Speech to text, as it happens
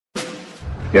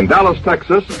In Dallas,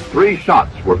 Texas, 3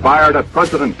 shots were fired at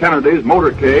President Kennedy's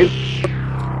motorcade.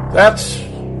 That's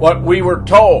what we were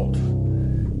told.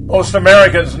 Most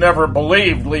Americans never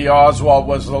believed Lee Oswald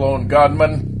was the lone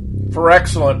gunman, for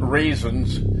excellent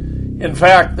reasons. In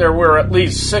fact, there were at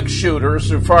least 6 shooters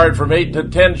who fired from 8 to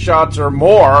 10 shots or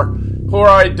more who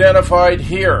are identified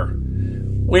here.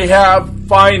 We have,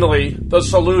 finally, the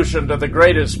solution to the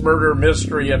greatest murder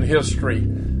mystery in history,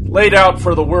 laid out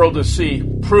for the world to see,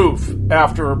 proof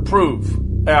after proof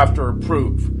after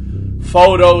proof.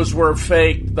 Photos were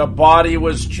faked, the body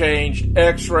was changed,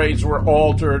 x-rays were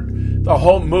altered, the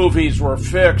home movies were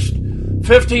fixed.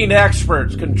 15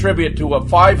 experts contribute to a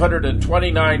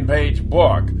 529-page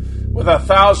book with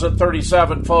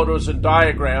 1,037 photos and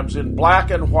diagrams in black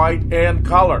and white and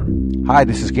color. Hi,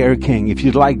 this is Gary King. If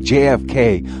you'd like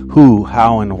JFK, who,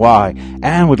 how, and why,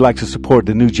 and would like to support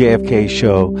the new JFK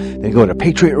show, then go to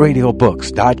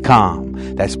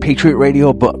PatriotRadioBooks.com. That's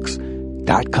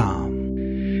PatriotRadioBooks.com.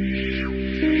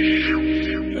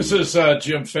 This is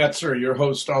Jim Fetzer, your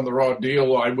host on The Raw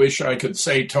Deal. I wish I could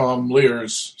say Tom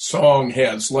Lear's song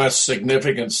has less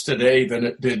significance today than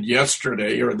it did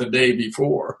yesterday or the day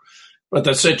before. But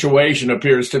the situation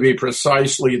appears to be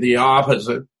precisely the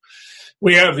opposite.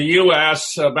 We have the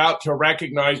U.S. about to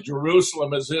recognize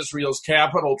Jerusalem as Israel's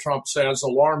capital, Trump says,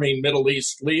 alarming Middle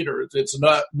East leaders. It's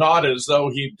not as though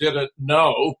he didn't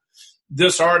know.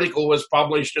 This article was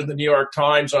published in the New York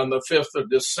Times on the 5th of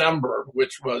December,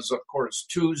 which was, of course,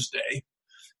 Tuesday.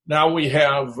 Now we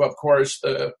have, of course,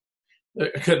 the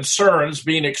concerns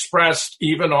being expressed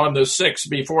even on the 6th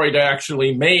before he'd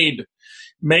actually made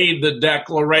the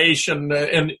declaration.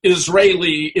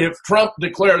 If Trump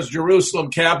declares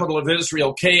Jerusalem capital of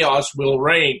Israel, chaos will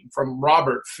reign, from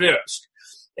Robert Fisk.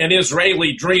 An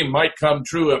Israeli dream might come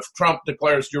true if Trump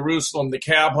declares Jerusalem the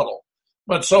capital,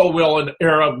 but so will an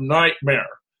Arab nightmare.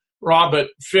 Robert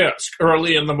Fisk,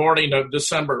 early in the morning of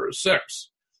December 6th.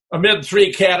 Amid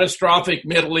 3 catastrophic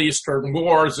Middle Eastern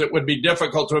wars, it would be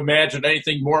difficult to imagine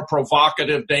anything more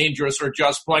provocative, dangerous, or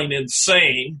just plain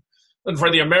insane than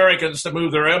for the Americans to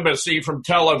move their embassy from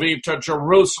Tel Aviv to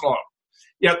Jerusalem.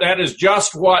 Yet that is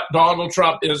just what Donald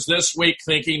Trump is this week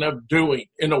thinking of doing.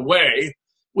 In a way,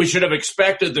 we should have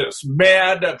expected this.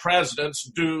 Mad presidents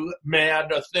do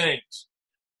mad things.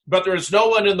 But there is no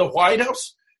one in the White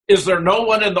House? Is there no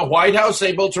one in the White House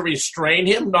able to restrain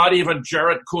him? Not even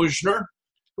Jared Kushner,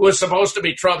 who is supposed to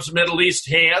be Trump's Middle East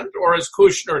hand? Or is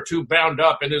Kushner too bound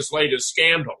up in his latest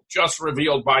scandal, just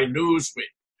revealed by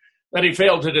Newsweek, that he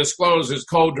failed to disclose his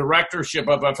co-directorship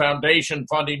of a foundation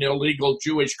funding illegal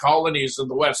Jewish colonies in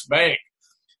the West Bank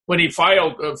when he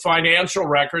filed financial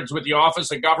records with the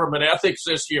Office of Government Ethics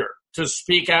this year to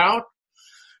speak out?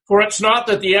 For it's not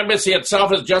that the embassy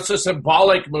itself is just a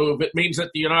symbolic move. It means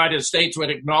that the United States would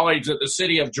acknowledge that the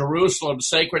city of Jerusalem,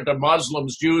 sacred to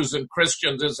Muslims, Jews, and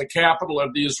Christians, is the capital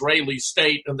of the Israeli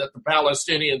state and that the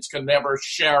Palestinians can never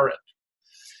share it.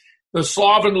 The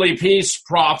slovenly peace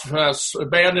process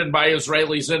abandoned by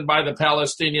Israelis and by the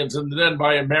Palestinians and then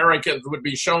by Americans would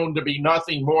be shown to be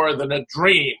nothing more than a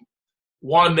dream,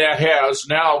 one that has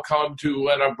now come to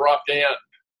an abrupt end.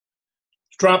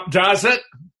 Trump does it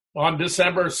on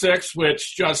December 6th,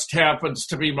 which just happens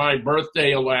to be my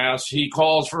birthday, alas. He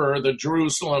calls for the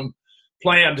Jerusalem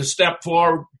plan to step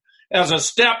forward as a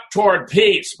step toward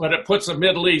peace, but it puts the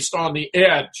Middle East on the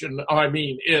edge. And I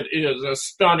mean, it is a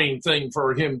stunning thing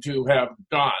for him to have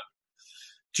done.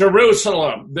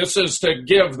 Jerusalem, this is to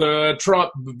give the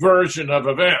Trump version of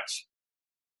events.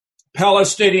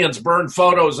 Palestinians burned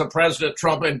photos of President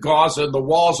Trump in Gaza, and the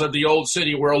walls of the old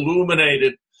city were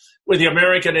illuminated with the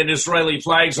American and Israeli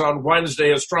flags on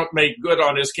Wednesday as Trump made good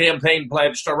on his campaign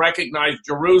pledge to recognize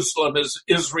Jerusalem as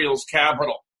Israel's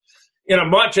capital. In a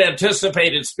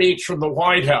much-anticipated speech from the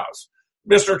White House,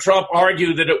 Mr. Trump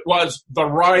argued that it was the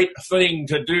right thing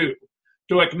to do,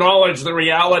 to acknowledge the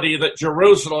reality that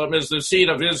Jerusalem is the seat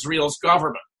of Israel's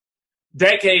government.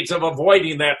 Decades of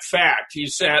avoiding that fact, he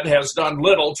said, has done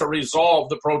little to resolve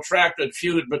the protracted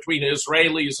feud between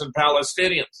Israelis and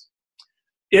Palestinians.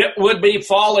 It would be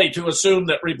folly to assume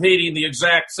that repeating the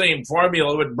exact same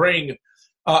formula would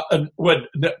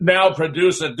now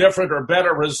produce a different or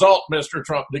better result, Mr.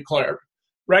 Trump declared.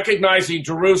 Recognizing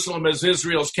Jerusalem as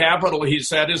Israel's capital, he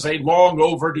said, is a long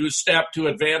overdue step to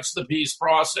advance the peace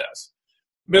process.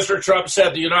 Mr. Trump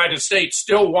said the United States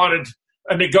still wanted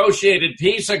a negotiated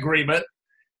peace agreement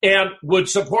and would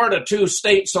support a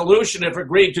two-state solution if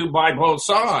agreed to by both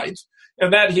sides,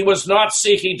 and that he was not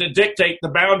seeking to dictate the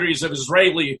boundaries of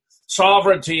Israeli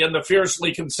sovereignty in the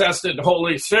fiercely contested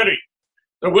Holy City.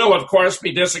 There will, of course,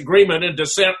 be disagreement and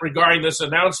dissent regarding this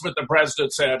announcement, the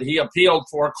president said. He appealed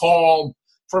for calm,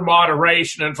 for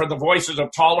moderation and for the voices of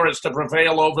tolerance to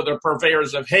prevail over the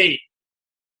purveyors of hate.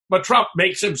 But Trump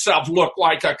makes himself look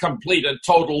like a complete and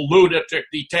total lunatic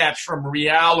detached from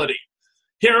reality.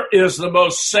 Here is the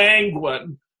most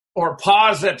sanguine or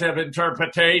positive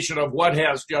interpretation of what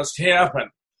has just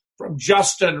happened from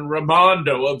Justin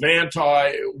Raimondo of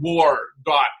antiwar.com.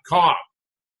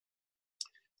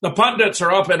 The pundits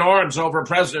are up in arms over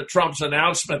President Trump's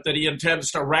announcement that he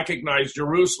intends to recognize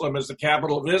Jerusalem as the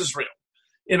capital of Israel.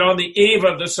 And on the eve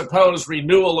of the supposed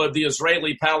renewal of the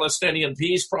Israeli-Palestinian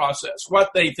peace process, what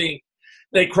they think,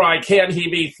 they cry, can he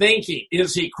be thinking?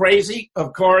 Is he crazy?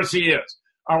 Of course he is.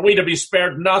 Are we to be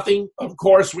spared nothing? Of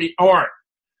course we aren't.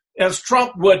 As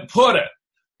Trump would put it,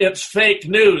 it's fake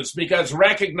news because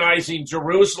recognizing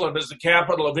Jerusalem as the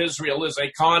capital of Israel is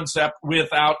a concept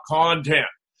without content.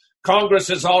 Congress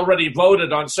has already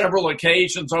voted on several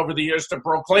occasions over the years to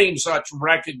proclaim such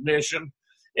recognition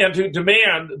and to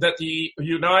demand that the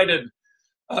United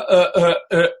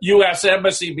U.S.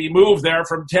 Embassy be moved there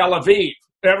from Tel Aviv.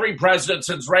 Every president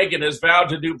since Reagan has vowed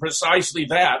to do precisely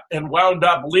that and wound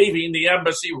up leaving the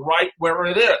embassy right where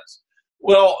it is.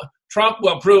 Well, Trump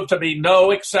will prove to be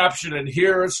no exception, and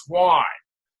here's why.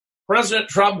 President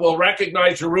Trump will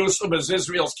recognize Jerusalem as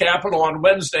Israel's capital on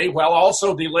Wednesday while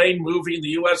also delaying moving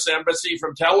the U.S. Embassy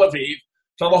from Tel Aviv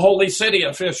to the Holy City,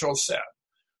 officials said.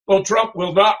 Though Trump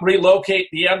will not relocate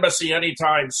the embassy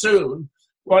anytime soon,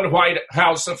 one White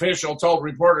House official told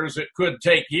reporters it could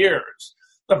take years.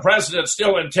 The president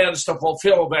still intends to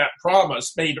fulfill that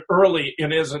promise made early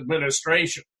in his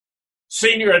administration.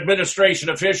 Senior administration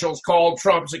officials called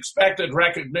Trump's expected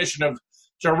recognition of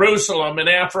Jerusalem an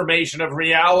affirmation of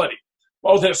reality,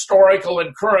 both historical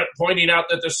and current, pointing out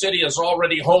that the city is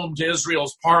already home to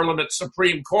Israel's Parliament,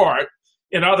 Supreme Court,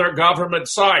 and other government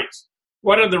sites.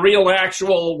 What in the real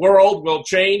actual world will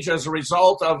change as a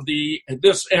result of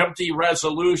this empty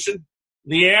resolution?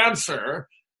 The answer,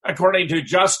 according to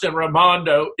Justin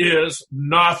Raimondo, is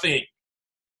nothing.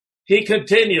 He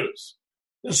continues,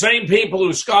 the same people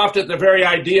who scoffed at the very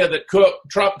idea that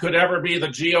Trump could ever be the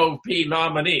GOP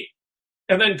nominee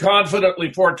and then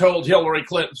confidently foretold Hillary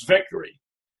Clinton's victory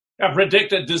have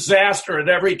predicted disaster at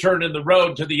every turn in the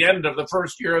road to the end of the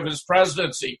first year of his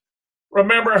presidency.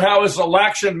 Remember how his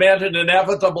election meant an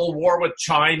inevitable war with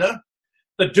China?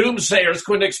 The doomsayers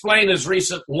couldn't explain his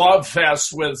recent love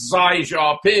fest with Xi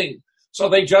Jinping, so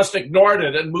they just ignored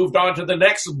it and moved on to the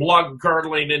next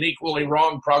blood-curdling and equally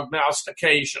wrong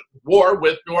prognostication, war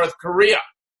with North Korea.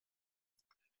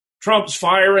 Trump's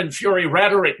fire and fury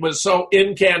rhetoric was so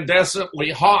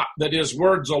incandescently hot that his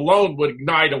words alone would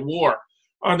ignite a war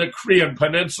on the Korean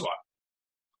Peninsula.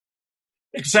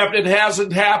 Except it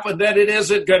hasn't happened, and it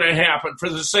isn't going to happen for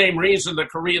the same reason the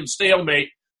Korean stalemate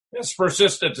has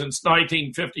persisted since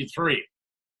 1953.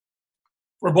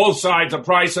 For both sides, the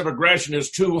price of aggression is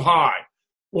too high.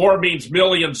 War means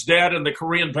millions dead and the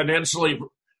Korean Peninsula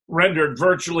rendered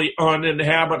virtually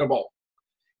uninhabitable.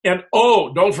 And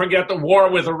don't forget the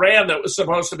war with Iran that was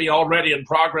supposed to be already in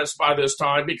progress by this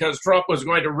time because Trump was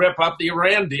going to rip up the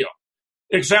Iran deal.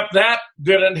 Except that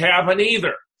didn't happen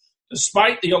either.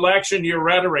 Despite the election year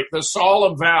rhetoric, the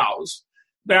solemn vows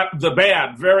that the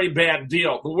bad, very bad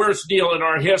deal, the worst deal in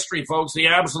our history, folks, the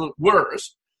absolute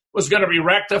worst, was going to be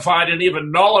rectified and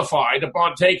even nullified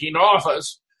upon taking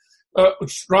office,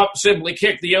 Trump simply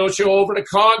kicked the issue over to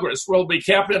Congress, will be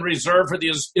kept in reserve for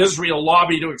the Israel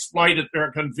lobby to exploit at their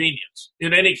convenience.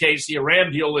 In any case, the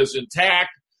Iran deal is intact.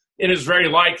 It is very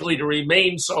likely to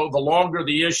remain so the longer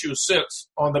the issue sits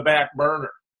on the back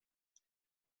burner.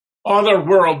 Other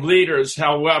world leaders,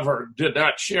 however, did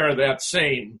not share that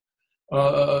same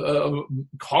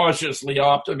cautiously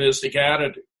optimistic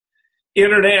attitude.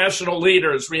 International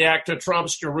leaders react to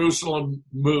Trump's Jerusalem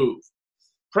move.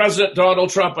 President Donald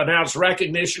Trump announced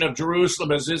recognition of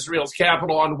Jerusalem as Israel's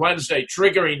capital on Wednesday,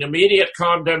 triggering immediate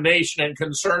condemnation and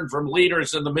concern from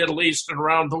leaders in the Middle East and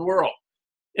around the world.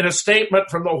 In a statement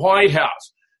from the White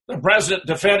House, the president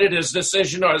defended his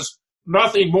decision as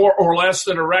nothing more or less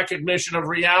than a recognition of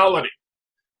reality.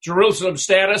 Jerusalem's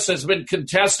status has been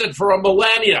contested for a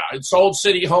millennia. It's old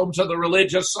city home to the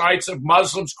religious sites of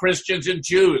Muslims, Christians, and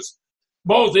Jews.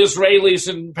 Both Israelis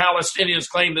and Palestinians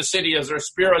claim the city as their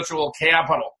spiritual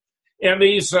capital. And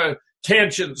these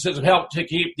tensions have helped to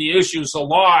keep the issues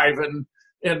alive and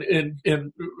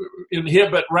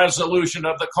inhibit resolution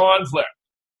of the conflict.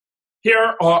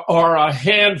 Here are a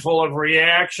handful of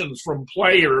reactions from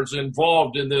players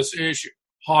involved in this issue.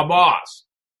 Hamas,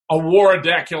 a war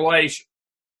declaration.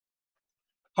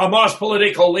 Hamas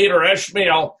political leader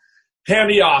Ismail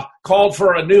Haniyeh called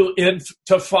for a new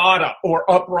intifada or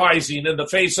uprising in the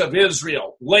face of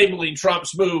Israel, labeling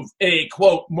Trump's move a,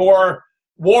 quote, more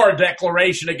war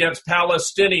declaration against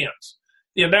Palestinians.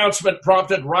 The announcement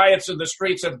prompted riots in the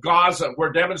streets of Gaza,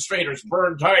 where demonstrators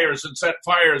burned tires and set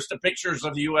fires to pictures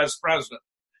of the U.S. president.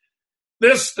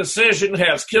 This decision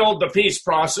has killed the peace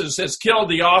process, has killed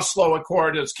the Oslo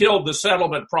Accord, has killed the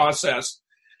settlement process,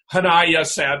 Hanaya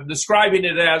said, describing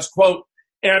it as, quote,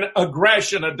 an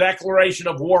aggression, a declaration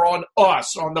of war on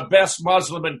us, on the best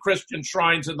Muslim and Christian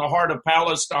shrines in the heart of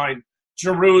Palestine,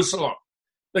 Jerusalem.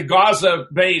 The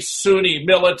Gaza-based Sunni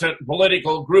militant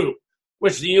political group,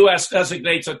 which the U.S.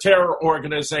 designates a terror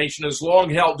organization, has long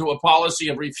held to a policy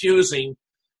of refusing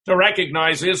to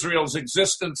recognize Israel's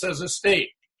existence as a state.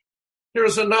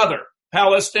 Here's another,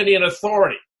 Palestinian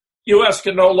Authority. U.S.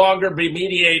 can no longer be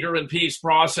mediator in peace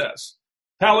process.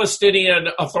 Palestinian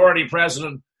Authority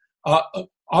President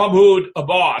Mahmoud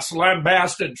Abbas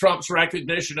lambasted Trump's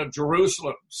recognition of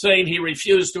Jerusalem, saying he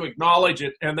refused to acknowledge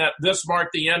it and that this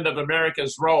marked the end of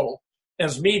America's role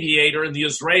as mediator in the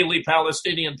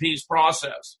Israeli-Palestinian peace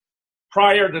process.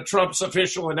 Prior to Trump's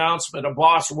official announcement,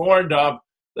 Abbas warned of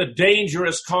the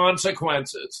dangerous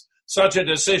consequences such a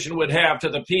decision would have to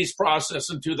the peace process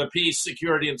and to the peace,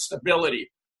 security, and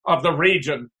stability of the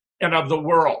region and of the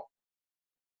world.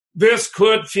 This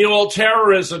could fuel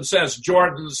terrorism, says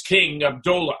Jordan's King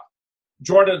Abdullah.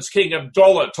 Jordan's King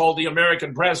Abdullah told the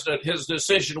American president his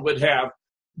decision would have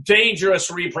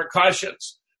dangerous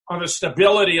repercussions on the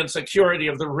stability and security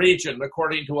of the region,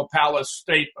 according to a palace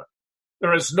statement.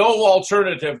 There is no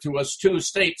alternative to a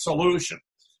two-state solution,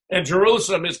 and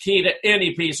Jerusalem is key to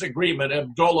any peace agreement,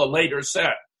 Abdullah later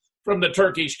said. From the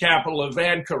Turkish capital of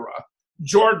Ankara,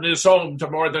 Jordan is home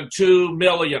to more than 2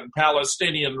 million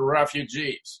Palestinian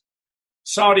refugees.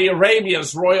 Saudi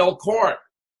Arabia's royal court,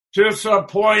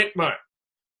 disappointment.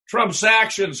 Trump's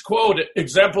actions, quote,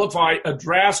 exemplify a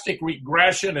drastic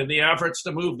regression in the efforts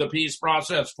to move the peace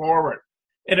process forward.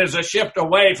 It is a shift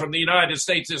away from the United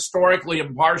States' historically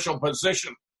impartial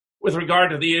position with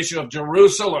regard to the issue of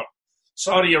Jerusalem,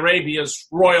 Saudi Arabia's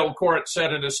royal court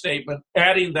said in a statement,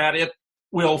 adding that it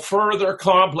will further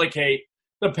complicate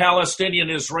the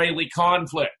Palestinian-Israeli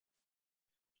conflict.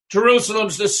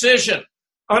 Jerusalem's decision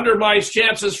undermines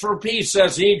chances for peace,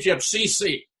 says Egypt's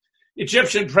Sisi.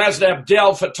 Egyptian President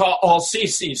Abdel Fattah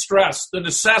al-Sisi stressed the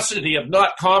necessity of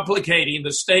not complicating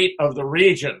the state of the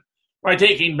region by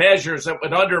taking measures that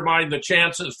would undermine the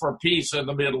chances for peace in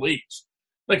the Middle East.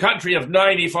 The country of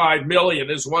 95 million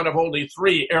is one of only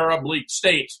 3 Arab League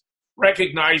states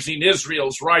recognizing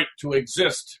Israel's right to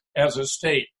exist as a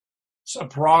state.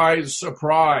 Surprise,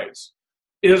 surprise.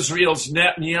 Israel's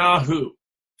Netanyahu,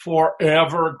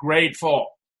 forever grateful.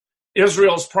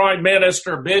 Israel's Prime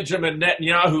Minister Benjamin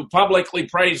Netanyahu publicly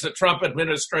praised the Trump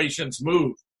administration's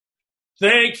move.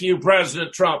 Thank you,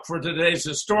 President Trump, for today's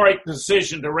historic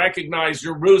decision to recognize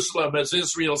Jerusalem as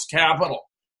Israel's capital.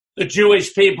 The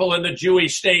Jewish people and the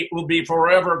Jewish state will be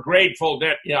forever grateful,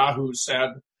 Netanyahu said.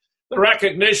 The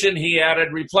recognition, he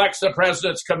added, reflects the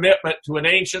president's commitment to an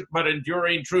ancient but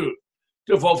enduring truth,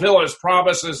 to fulfill his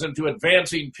promises and to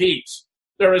advancing peace.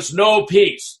 There is no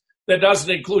peace that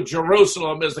doesn't include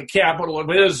Jerusalem as the capital of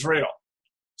Israel.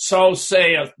 So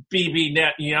saith Bibi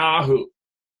Netanyahu.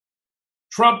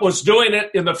 Trump was doing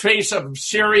it in the face of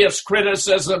serious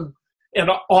criticism and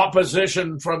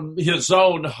opposition from his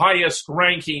own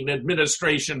highest-ranking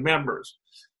administration members.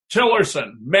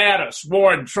 Tillerson, Mattis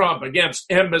warned Trump against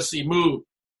embassy move.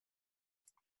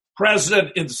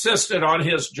 President insisted on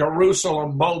his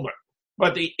Jerusalem moment,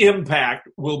 but the impact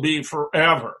will be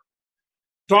forever.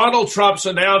 Donald Trump's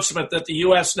announcement that the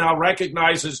U.S. now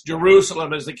recognizes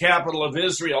Jerusalem as the capital of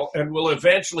Israel and will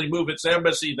eventually move its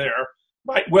embassy there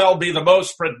might well be the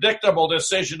most predictable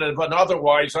decision of an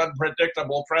otherwise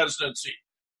unpredictable presidency.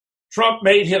 Trump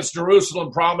made his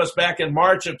Jerusalem promise back in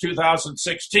March of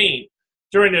 2016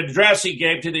 during an address he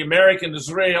gave to the American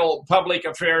Israel Public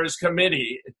Affairs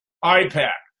Committee,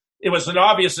 AIPAC. It was an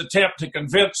obvious attempt to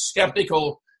convince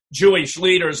skeptical Jewish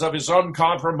leaders of his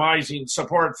uncompromising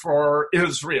support for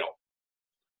Israel.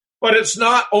 But it's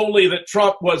not only that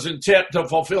Trump was intent to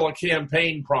fulfill a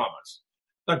campaign promise.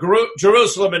 The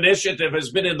Jerusalem Initiative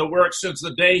has been in the works since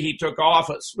the day he took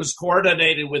office, was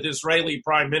coordinated with Israeli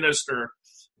Prime Minister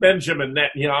Benjamin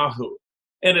Netanyahu,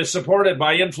 and is supported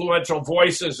by influential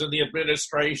voices in the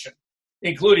administration,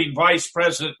 including Vice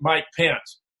President Mike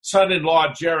Pence,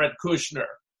 son-in-law Jared Kushner,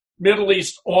 Middle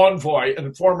East envoy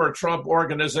and former Trump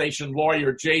Organization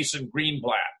lawyer Jason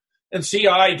Greenblatt, and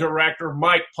CIA Director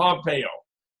Mike Pompeo.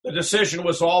 The decision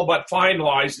was all but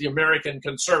finalized, the American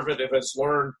conservative has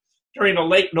learned, during a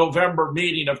late November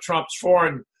meeting of Trump's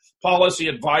foreign policy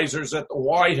advisors at the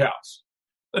White House.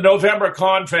 The November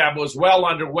confab was well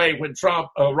underway when Trump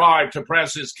arrived to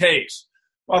press his case.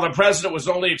 While the president was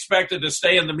only expected to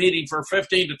stay in the meeting for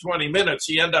 15 to 20 minutes,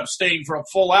 he ended up staying for a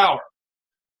full hour.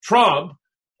 Trump,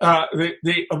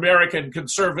 the American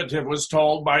conservative, was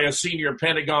told by a senior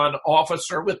Pentagon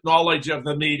officer with knowledge of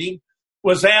the meeting,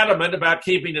 was adamant about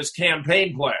keeping his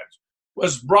campaign pledge,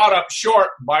 was brought up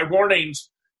short by warnings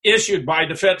issued by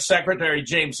Defense Secretary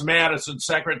James Mattis and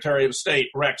Secretary of State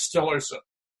Rex Tillerson.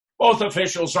 Both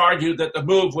officials argued that the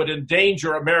move would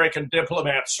endanger American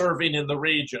diplomats serving in the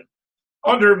region,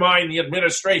 undermine the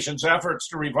administration's efforts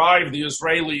to revive the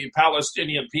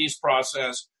Israeli-Palestinian peace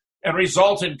process, and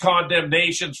result in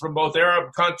condemnations from both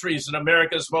Arab countries and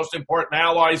America's most important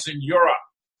allies in Europe.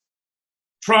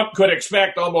 Trump could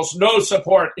expect almost no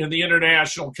support in the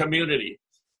international community.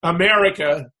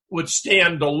 America would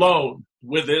stand alone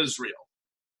with Israel.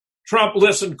 Trump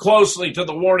listened closely to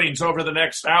the warnings over the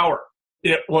next hour.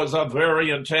 It was a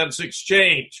very intense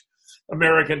exchange,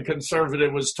 American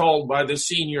conservative was told by the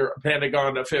senior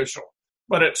Pentagon official,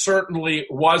 but it certainly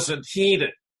wasn't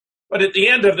heated. But at the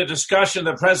end of the discussion,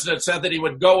 the president said that he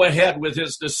would go ahead with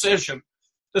his decision,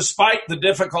 despite the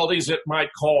difficulties it might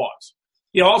cause.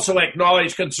 He also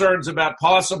acknowledged concerns about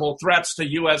possible threats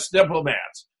to U.S.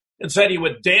 diplomats and said he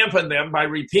would dampen them by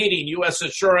repeating U.S.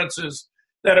 assurances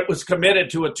that it was committed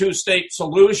to a two-state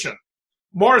solution.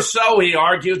 More so, he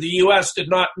argued, the U.S. did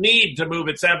not need to move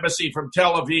its embassy from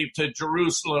Tel Aviv to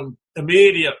Jerusalem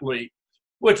immediately,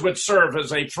 which would serve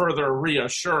as a further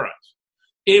reassurance.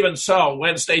 Even so,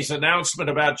 Wednesday's announcement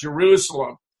about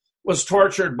Jerusalem was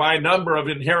tortured by a number of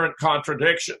inherent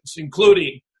contradictions,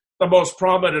 including the most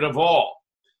prominent of all,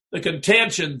 the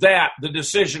contention that the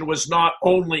decision was not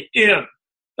only in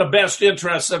the best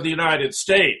interests of the United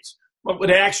States, but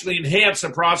would actually enhance the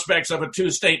prospects of a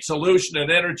two-state solution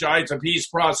and energize a peace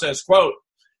process. Quote,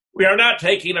 "We are not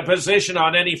taking a position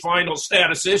on any final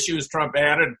status issues," Trump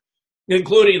added,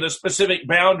 including the specific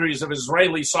boundaries of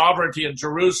Israeli sovereignty in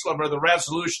Jerusalem or the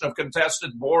resolution of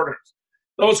contested borders.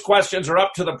 Those questions are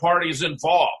up to the parties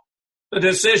involved. The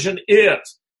decision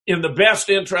is in the best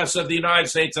interests of the United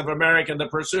States of America in the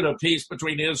pursuit of peace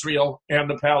between Israel and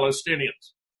the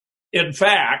Palestinians. In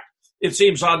fact, it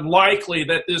seems unlikely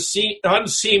that this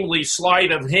unseemly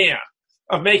sleight of hand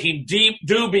of making deep,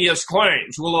 dubious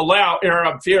claims will allow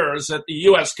Arab fears that the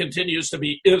U.S. continues to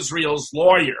be Israel's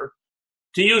lawyer,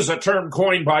 to use a term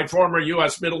coined by former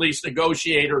U.S. Middle East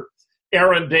negotiator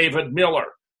Aaron David Miller.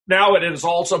 Now it has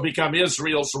also become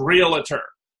Israel's realtor.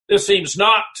 This seems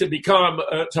not to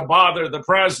to bother the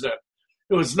president,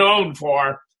 who is known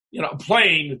for,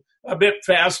 playing a bit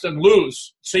fast and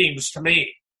loose, seems to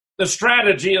me. The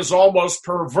strategy is almost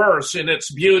perverse in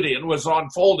its beauty and was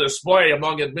on full display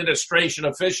among administration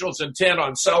officials intent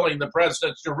on selling the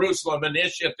president's Jerusalem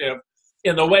initiative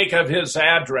in the wake of his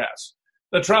address.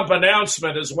 The Trump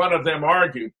announcement, as one of them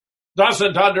argued,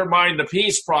 doesn't undermine the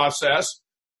peace process,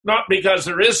 not because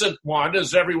there isn't one,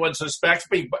 as everyone suspects,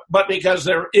 but because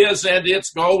there is, and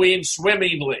it's going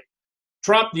swimmingly.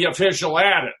 Trump, the official,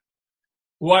 added,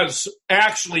 was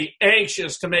actually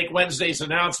anxious to make Wednesday's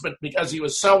announcement because he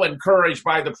was so encouraged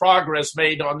by the progress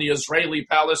made on the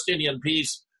Israeli-Palestinian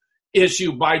peace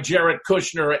issue by Jared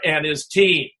Kushner and his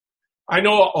team. I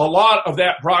know a lot of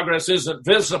that progress isn't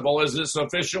visible, as this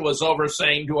official was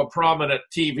saying to a prominent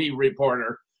TV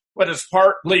reporter, but it's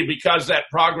partly because that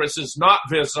progress is not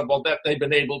visible that they've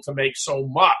been able to make so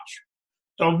much.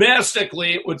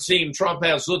 Domestically, it would seem Trump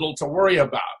has little to worry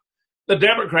about. The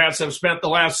Democrats have spent the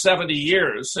last 70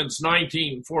 years, since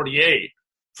 1948,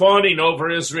 fawning over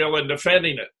Israel and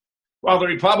defending it, while the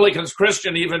Republicans'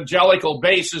 Christian evangelical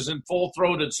base is in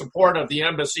full-throated support of the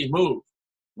embassy move.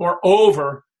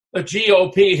 Moreover, the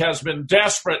GOP has been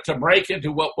desperate to break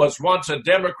into what was once a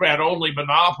Democrat-only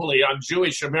monopoly on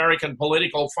Jewish American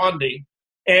political funding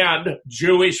and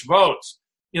Jewish votes.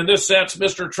 In this sense,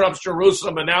 Mr. Trump's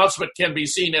Jerusalem announcement can be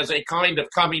seen as a kind of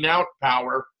coming out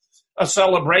power, a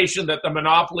celebration that the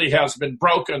monopoly has been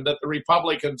broken, that the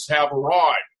Republicans have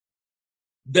arrived.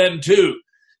 Then, too,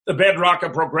 the bedrock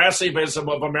of progressivism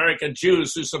of American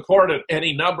Jews who supported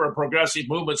any number of progressive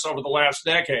movements over the last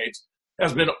decades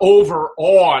has been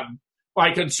overawed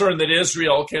by concern that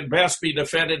Israel can best be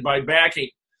defended by backing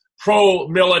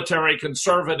pro-military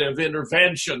conservative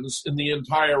interventions in the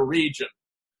entire region.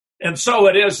 And so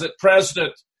it is that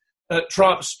President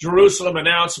Trump's Jerusalem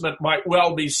announcement might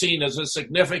well be seen as a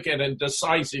significant and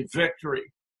decisive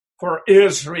victory for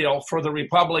Israel, for the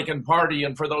Republican Party,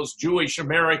 and for those Jewish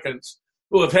Americans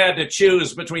who have had to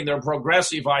choose between their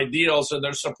progressive ideals and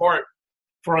their support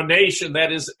for a nation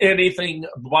that is anything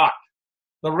but.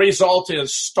 The result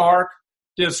is stark,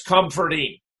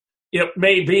 discomforting. It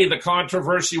may be the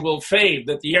controversy will fade,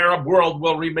 that the Arab world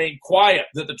will remain quiet,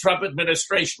 that the Trump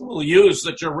administration will use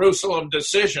the Jerusalem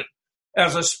decision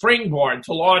as a springboard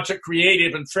to launch a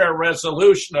creative and fair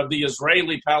resolution of the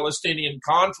Israeli-Palestinian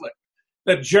conflict,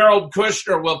 that Jared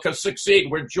Kushner will succeed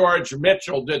where George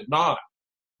Mitchell did not.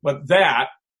 But that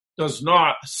does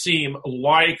not seem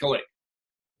likely.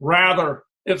 Rather,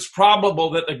 it's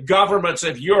probable that the governments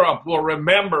of Europe will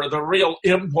remember the real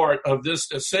import of this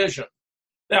decision,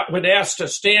 that when asked to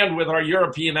stand with our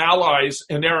European allies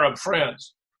and Arab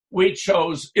friends, we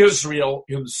chose Israel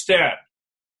instead.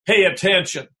 Pay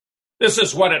attention. This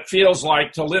is what it feels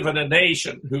like to live in a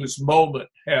nation whose moment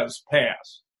has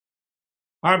passed.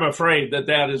 I'm afraid that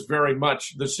that is very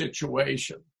much the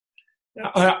situation.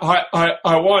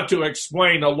 I want to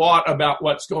explain a lot about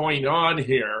what's going on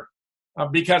here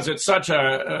because it's such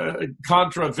a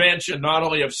contravention not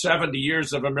only of 70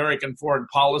 years of American foreign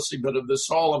policy, but of the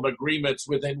solemn agreements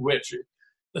within which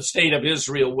the state of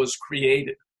Israel was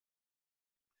created.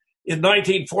 In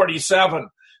 1947,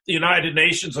 the United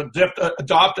Nations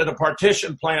adopted a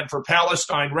partition plan for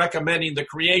Palestine, recommending the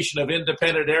creation of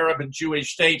independent Arab and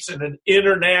Jewish states in an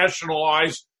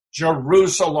internationalized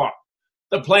Jerusalem.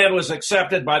 The plan was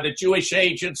accepted by the Jewish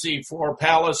Agency for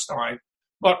Palestine,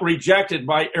 but rejected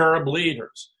by Arab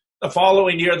leaders. The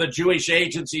following year, the Jewish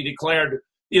Agency declared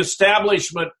the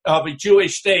establishment of a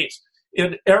Jewish state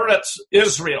in Eretz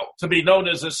Israel to be known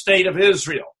as the State of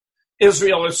Israel.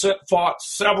 Israel has fought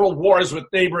several wars with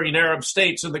neighboring Arab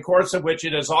states, in the course of which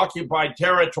it has occupied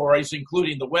territories,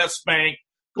 including the West Bank,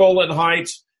 Golan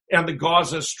Heights, and the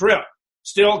Gaza Strip,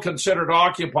 still considered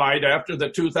occupied after the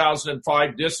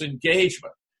 2005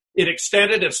 disengagement. It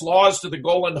extended its laws to the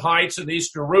Golan Heights and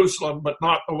East Jerusalem, but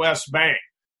not the West Bank.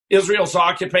 Israel's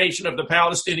occupation of the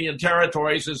Palestinian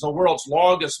territories is the world's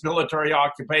longest military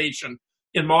occupation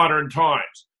in modern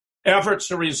times. Efforts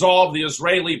to resolve the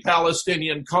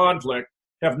Israeli-Palestinian conflict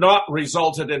have not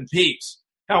resulted in peace.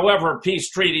 However, peace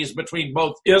treaties between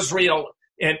both Israel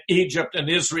and Egypt and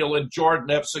Israel and Jordan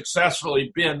have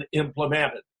successfully been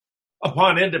implemented.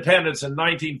 Upon independence in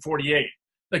 1948,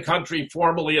 the country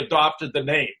formally adopted the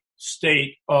name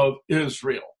State of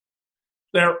Israel.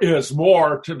 There is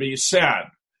more to be said,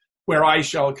 where I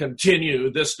shall continue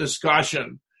this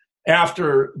discussion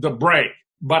after the break.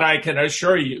 But I can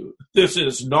assure you, this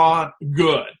is not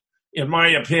good. In my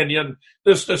opinion,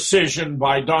 this decision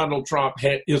by Donald Trump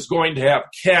is going to have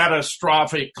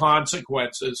catastrophic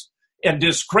consequences and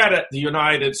discredit the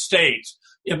United States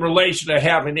in relation to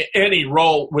having any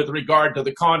role with regard to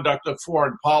the conduct of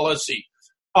foreign policy,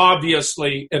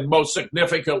 obviously and most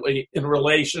significantly in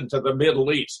relation to the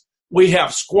Middle East. We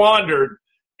have squandered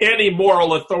any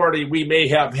moral authority we may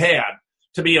have had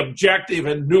to be objective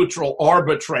and neutral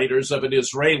arbitrators of an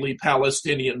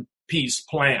Israeli-Palestinian peace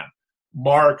plan.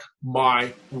 Mark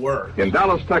my word. In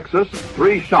Dallas, Texas,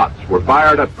 3 shots were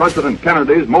fired at President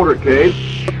Kennedy's motorcade.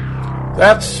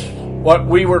 That's what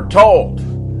we were told.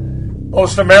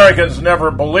 Most Americans never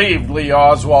believed Lee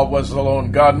Oswald was the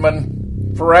lone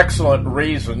gunman, for excellent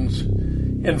reasons.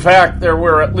 In fact, there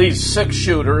were at least 6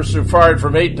 shooters who fired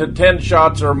from 8 to 10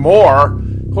 shots or more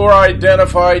who are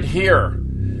identified here.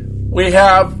 We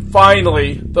have,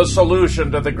 finally, the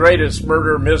solution to the greatest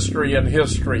murder mystery in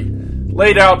history,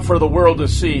 laid out for the world to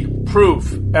see,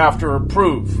 proof after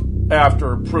proof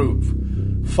after proof.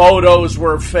 Photos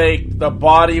were faked, the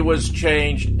body was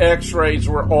changed, x-rays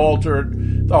were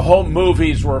altered, the home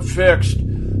movies were fixed.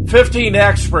 15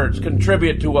 experts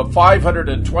contribute to a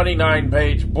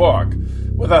 529-page book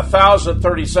with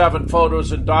 1,037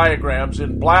 photos and diagrams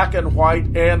in black and white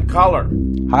and color.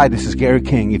 Hi, this is Gary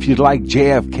King. If you'd like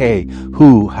JFK,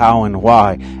 who, how, and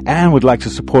why, and would like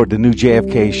to support the new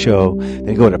JFK show,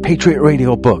 then go to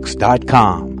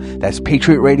PatriotRadioBooks.com. That's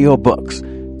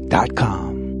PatriotRadioBooks.com.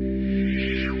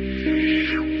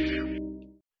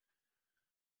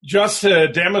 Just to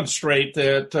demonstrate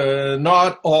that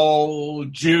not all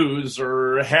Jews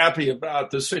are happy about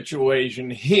the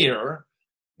situation here,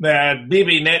 that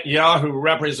Bibi Netanyahu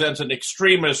represents an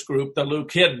extremist group, the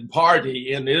Likud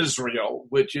Party in Israel,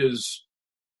 which is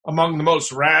among the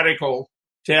most radical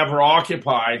to ever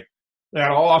occupy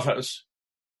that office,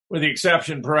 with the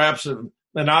exception perhaps of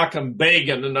Menachem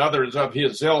Begin and others of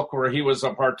his ilk, where he was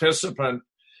a participant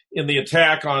in the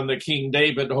attack on the King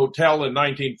David Hotel in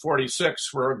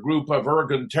 1946, where a group of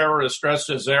Irgun terrorists dressed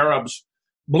as Arabs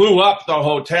blew up the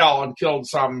hotel and killed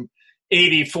some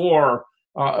 84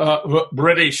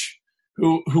 British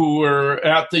who were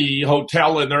at the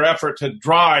hotel in their effort to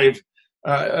drive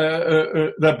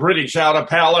the British out of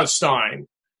Palestine.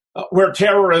 where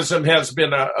terrorism has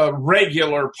been a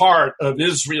regular part of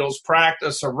Israel's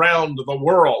practice around the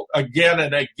world again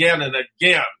and again and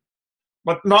again.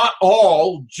 But not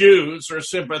all Jews are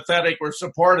sympathetic or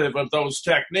supportive of those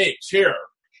techniques. Here,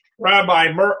 Rabbi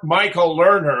Michael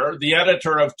Lerner, the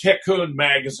editor of Tikkun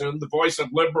magazine, the voice of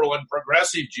liberal and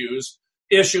progressive Jews,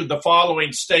 issued the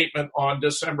following statement on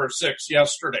December 6th,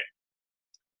 yesterday.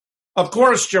 Of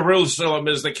course, Jerusalem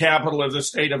is the capital of the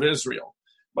state of Israel,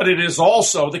 but it is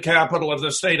also the capital of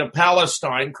the state of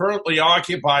Palestine, currently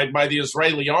occupied by the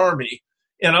Israeli army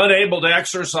and unable to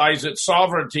exercise its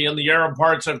sovereignty in the Arab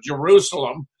parts of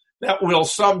Jerusalem that will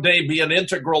someday be an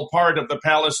integral part of the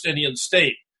Palestinian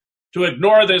state. To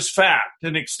ignore this fact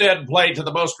and instead play to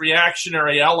the most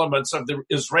reactionary elements of the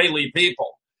Israeli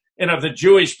people and of the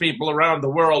Jewish people around the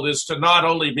world is to not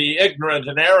only be ignorant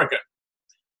and arrogant,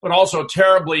 but also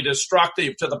terribly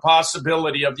destructive to the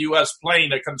possibility of the U.S.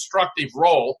 playing a constructive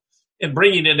role in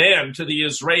bringing an end to the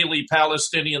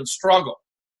Israeli-Palestinian struggle.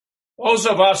 Those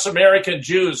of us American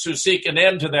Jews who seek an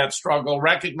end to that struggle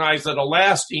recognize that a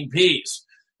lasting peace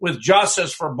with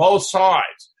justice for both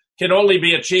sides can only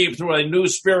be achieved through a new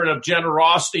spirit of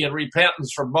generosity and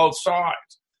repentance from both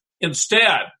sides.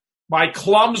 Instead, by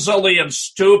clumsily and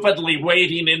stupidly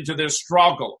wading into this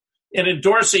struggle and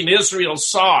endorsing Israel's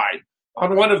side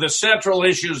on one of the central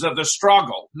issues of the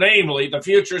struggle, namely the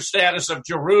future status of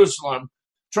Jerusalem,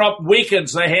 Trump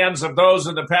weakens the hands of those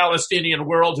in the Palestinian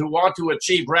world who want to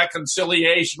achieve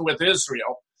reconciliation with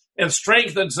Israel and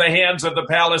strengthens the hands of the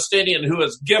Palestinian who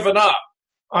has given up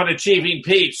on achieving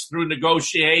peace through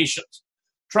negotiations.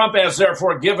 Trump has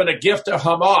therefore given a gift to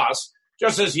Hamas,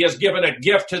 just as he has given a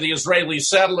gift to the Israeli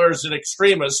settlers and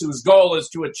extremists whose goal is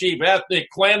to achieve ethnic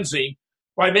cleansing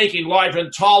by making life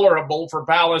intolerable for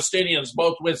Palestinians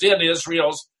both within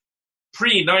Israel's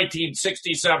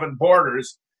pre-1967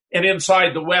 borders and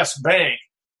inside the West Bank,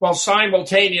 while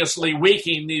simultaneously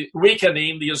weakening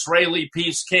the Israeli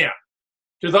peace camp.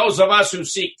 To those of us who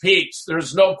seek peace, there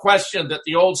is no question that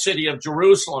the old city of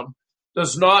Jerusalem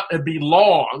does not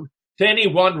belong to any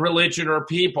one religion or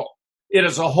people. It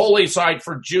is a holy site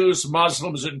for Jews,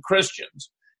 Muslims, and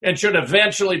Christians, and should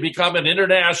eventually become an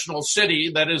international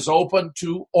city that is open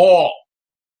to all,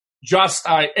 just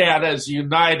as the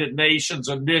United Nations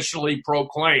initially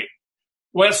proclaimed.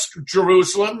 West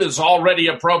Jerusalem is already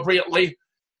appropriately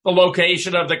the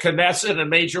location of the Knesset and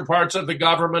major parts of the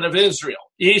government of Israel.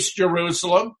 East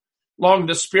Jerusalem, along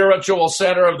the spiritual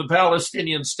center of the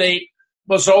Palestinian state,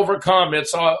 must overcome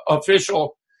its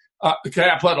official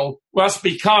capital, must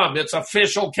become its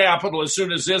official capital as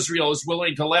soon as Israel is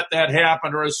willing to let that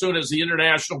happen, or as soon as the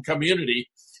international community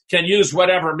can use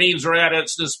whatever means are at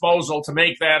its disposal to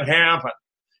make that happen.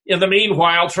 In the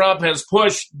meanwhile, Trump has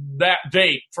pushed that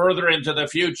date further into the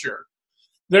future,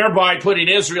 thereby putting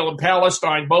Israel and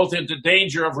Palestine both into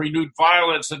danger of renewed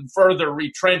violence and further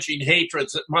retrenching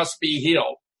hatreds that must be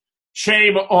healed.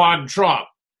 Shame on Trump,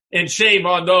 and shame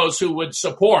on those who would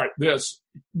support this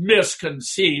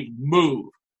misconceived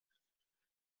move.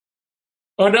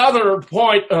 Another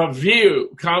point of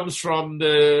view comes from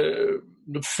the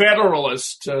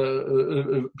federalist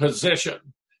position.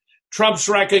 Trump's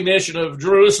recognition of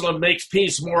Jerusalem makes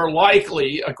peace more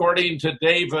likely, according to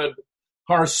David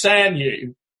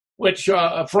Harsanyi, which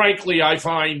frankly I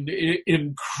find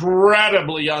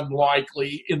incredibly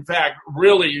unlikely, in fact,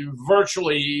 really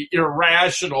virtually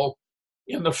irrational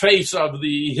in the face of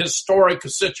the historic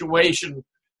situation,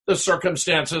 the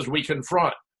circumstances we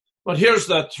confront. But here's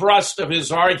the thrust of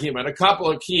his argument, a couple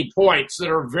of key points that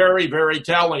are very, very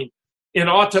telling and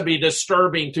ought to be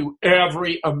disturbing to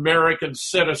every American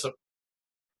citizen.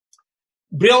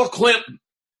 Bill Clinton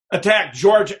attacked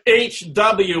George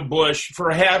H.W. Bush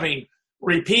for having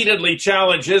repeatedly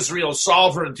challenged Israel's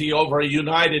sovereignty over a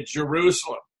united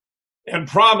Jerusalem and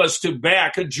promised to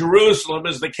back Jerusalem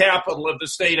as the capital of the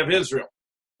state of Israel.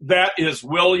 That is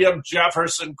William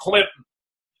Jefferson Clinton.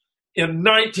 In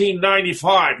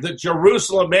 1995, the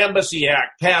Jerusalem Embassy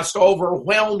Act passed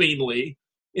overwhelmingly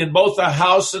in both the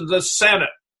House and the Senate.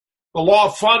 The law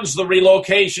funds the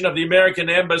relocation of the American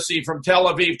embassy from Tel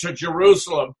Aviv to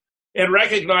Jerusalem and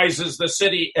recognizes the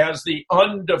city as the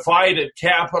undivided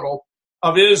capital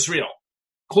of Israel.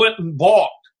 Clinton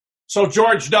balked. So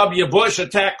George W. Bush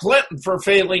attacked Clinton for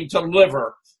failing to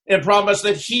deliver and promised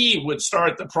that he would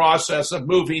start the process of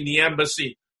moving the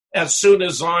embassy as soon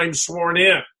as I'm sworn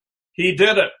in. He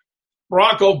did it.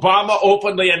 Barack Obama,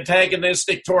 openly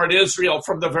antagonistic toward Israel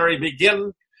from the very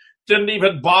beginning, didn't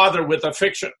even bother with the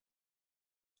fiction.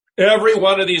 Every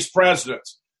one of these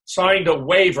presidents signed a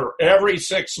waiver every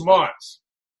 6 months.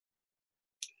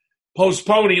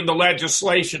 postponing the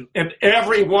legislation, and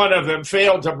every one of them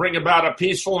failed to bring about a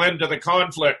peaceful end to the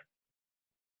conflict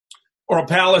or a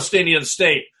Palestinian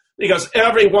state, because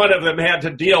every one of them had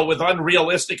to deal with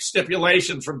unrealistic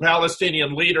stipulations from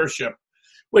Palestinian leadership,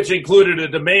 which included a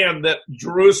demand that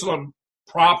Jerusalem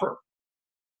proper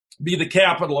be the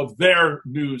capital of their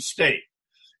new state.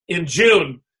 In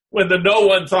June, when no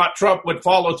one thought Trump would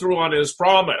follow through on his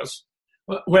promise,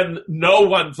 the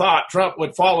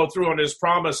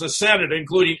Senate,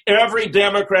 including every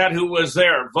Democrat who was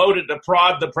there, voted to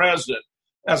prod the president,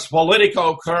 as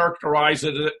Politico characterized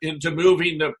it, into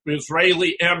moving the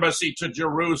Israeli embassy to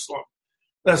Jerusalem.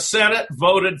 The Senate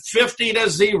voted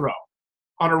 50-0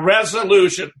 on a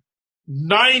resolution,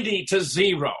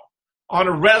 90-0 on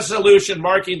a resolution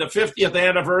marking the 50th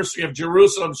anniversary of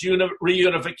Jerusalem's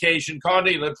reunification,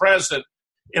 condemning the president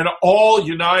and all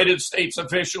United States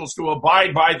officials to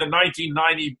abide by the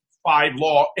 1995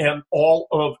 law and all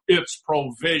of its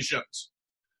provisions.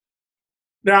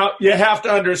 Now, you have to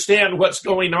understand what's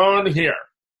going on here.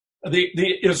 The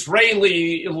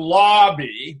Israeli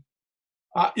lobby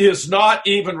is not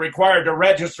even required to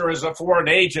register as a foreign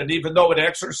agent, even though it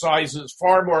exercises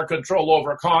far more control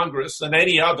over Congress than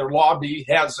any other lobby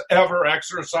has ever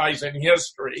exercised in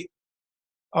history.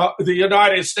 The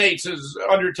United States is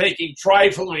undertaking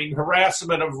trifling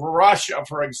harassment of Russia,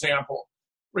 for example,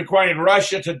 requiring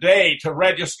Russia Today to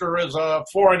register as a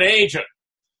foreign agent.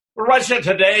 Russia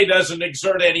Today doesn't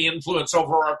exert any influence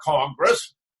over our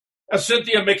Congress. As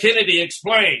Cynthia McKinney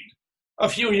explained a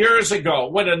few years ago,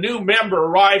 when a new member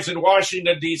arrives in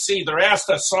Washington, D.C., they're asked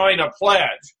to sign a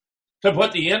pledge to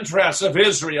put the interests of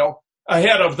Israel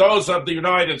ahead of those of the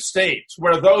United States,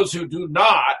 where those who do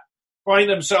not find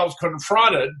themselves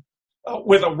confronted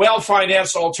with a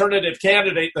well-financed alternative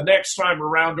candidate the next time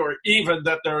around, or even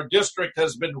that their district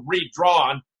has been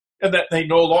redrawn and that they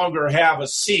no longer have a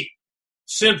seat.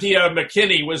 Cynthia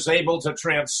McKinney was able to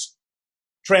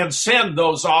transcend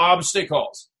those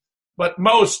obstacles, but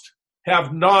most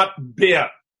have not been.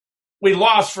 We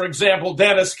lost, for example,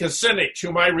 Dennis Kucinich,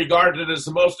 whom I regarded as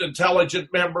the most intelligent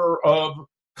member of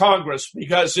Congress,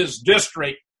 because his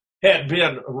district had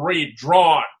been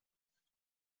redrawn.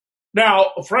 Now,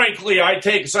 frankly, I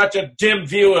take such a dim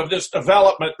view of this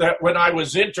development that when I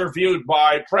was interviewed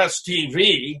by Press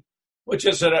TV, which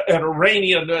is an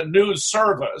Iranian news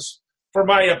service, for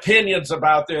my opinions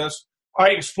about this, I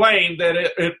explained that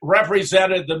it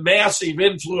represented the massive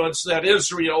influence that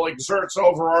Israel exerts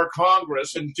over our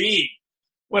Congress. Indeed,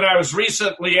 when I was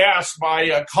recently asked by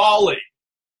a colleague,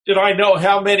 did I know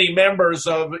how many members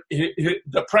of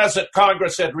the present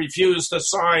Congress had refused to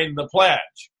sign the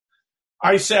pledge?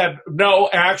 I said, no,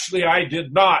 actually I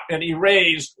did not. And he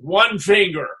raised one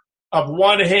finger of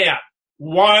one hand,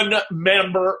 one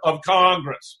member of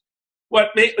Congress.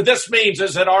 What this means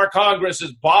is that our Congress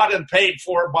is bought and paid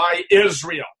for by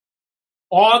Israel.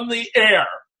 On the air,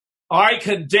 I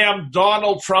condemn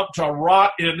Donald Trump to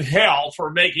rot in hell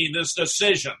for making this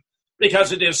decision,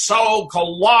 because it is so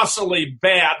colossally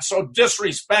bad, so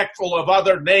disrespectful of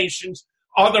other nations,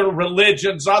 other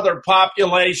religions, other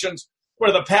populations,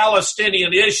 where the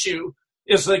Palestinian issue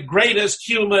is the greatest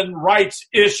human rights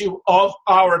issue of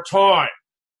our time.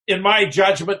 In my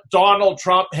judgment, Donald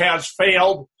Trump has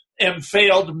failed, and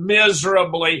failed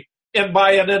miserably, and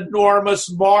by an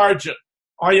enormous margin.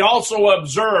 I also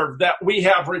observed that we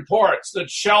have reports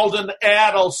that Sheldon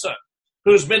Adelson,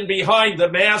 who's been behind the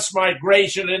mass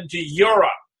migration into Europe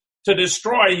to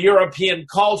destroy European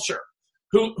culture,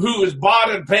 who is bought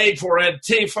and paid for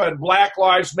Antifa and Black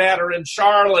Lives Matter in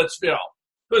Charlottesville,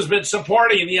 who's been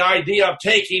supporting the idea of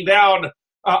taking down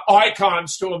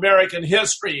icons to American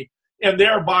history and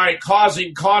thereby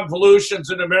causing convolutions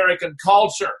in American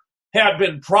culture, had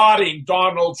been prodding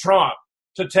Donald Trump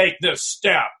to take this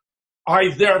step. I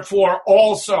therefore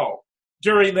also,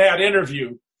 during that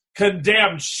interview,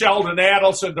 condemned Sheldon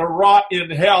Adelson to rot in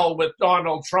hell with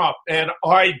Donald Trump, and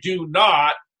I do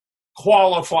not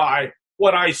qualify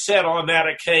what I said on that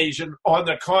occasion. On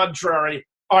the contrary,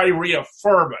 I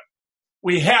reaffirm it.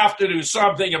 We have to do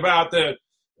something about the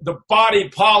body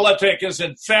politic is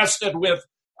infested with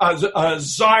a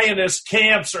Zionist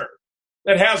cancer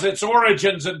that has its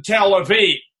origins in Tel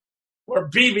Aviv, where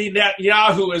Bibi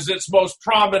Netanyahu is its most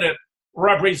prominent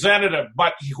representative,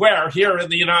 but where, here in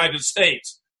the United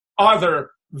States, other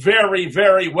very,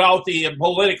 very wealthy and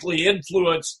politically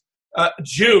influenced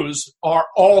Jews are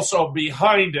also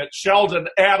behind it, Sheldon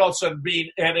Adelson being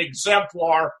an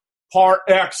exemplar par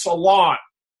excellence.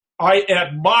 I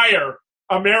admire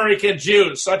American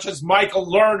Jews, such as Michael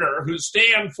Lerner, who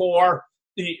stand for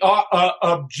the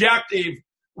objective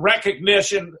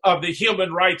recognition of the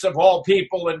human rights of all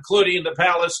people, including the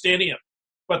Palestinian.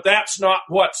 But that's not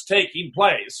what's taking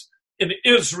place in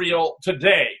Israel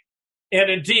today. And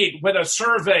indeed, when a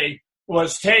survey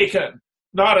was taken,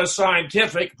 not a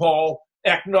scientific poll,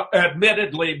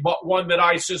 admittedly, but one that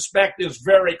I suspect is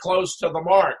very close to the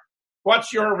mark.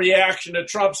 What's your reaction to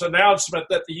Trump's announcement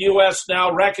that the U.S.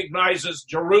 now recognizes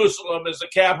Jerusalem as the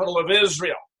capital of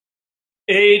Israel?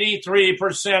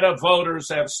 83% of voters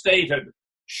have stated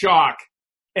shock,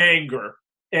 anger,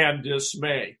 and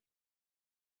dismay.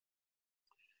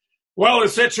 Well, the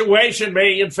situation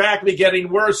may, in fact, be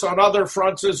getting worse on other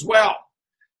fronts as well.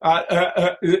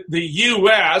 The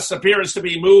U.S. appears to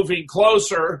be moving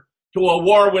closer to a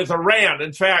war with Iran,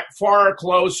 in fact, far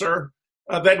closer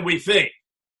than we think.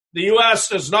 The U.S.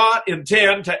 does not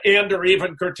intend to end or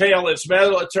even curtail its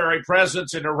military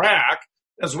presence in Iraq,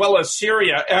 as well as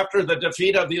Syria, after the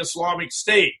defeat of the Islamic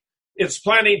State. It's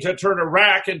planning to turn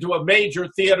Iraq into a major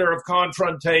theater of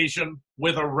confrontation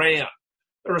with Iran.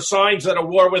 There are signs that a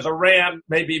war with Iran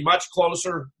may be much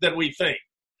closer than we think.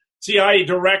 CIA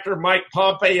Director Mike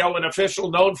Pompeo, an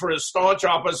official known for his staunch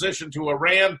opposition to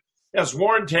Iran, has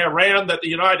warned Tehran that the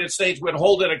United States would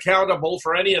hold it accountable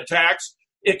for any attacks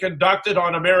it conducted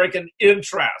on American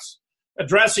interests.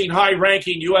 Addressing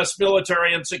high-ranking U.S.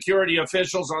 military and security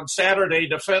officials on Saturday,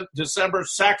 December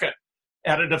 2nd,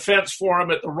 at a defense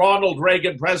forum at the Ronald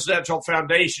Reagan Presidential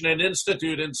Foundation and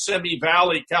Institute in Simi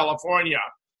Valley, California,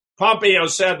 Pompeo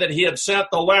said that he had sent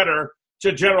the letter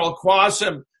to General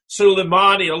Qasem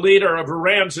Soleimani, a leader of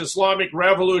Iran's Islamic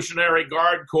Revolutionary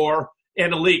Guard Corps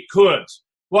and elite Quds.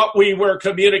 What we were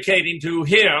communicating to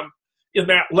him in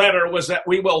that letter was that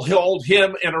we will hold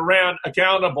him and Iran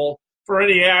accountable for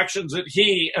any actions that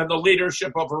he and the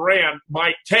leadership of Iran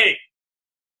might take.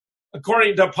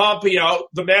 According to Pompeo,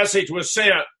 the message was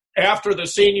sent after the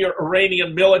senior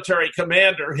Iranian military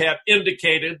commander had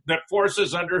indicated that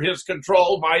forces under his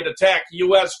control might attack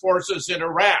U.S. forces in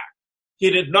Iraq. He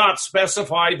did not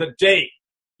specify the date.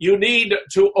 You need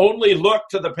to only look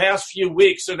to the past few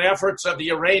weeks and efforts of the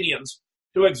Iranians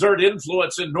to exert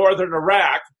influence in northern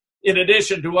Iraq, in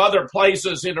addition to other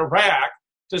places in Iraq,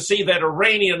 to see that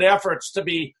Iranian efforts to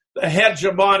be the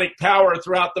hegemonic power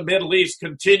throughout the Middle East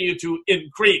continue to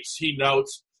increase, he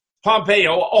notes.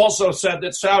 Pompeo also said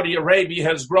that Saudi Arabia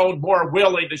has grown more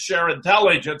willing to share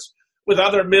intelligence with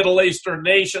other Middle Eastern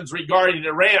nations regarding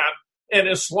Iran and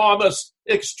Islamist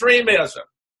extremism.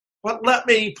 But let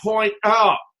me point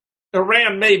out,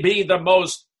 Iran may be the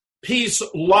most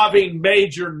peace-loving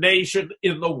major nation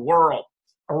in the world.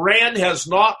 Iran has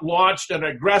not launched an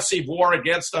aggressive war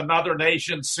against another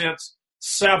nation since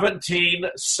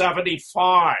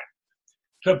 1775.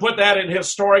 To put that in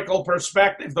historical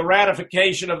perspective, the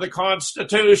ratification of the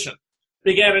Constitution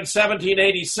began in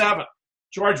 1787.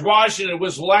 George Washington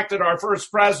was elected our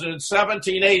first president in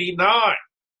 1789.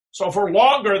 So for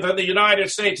longer than the United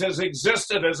States has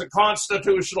existed as a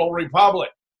constitutional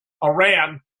republic,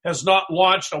 Iran has not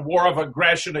launched a war of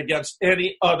aggression against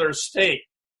any other state.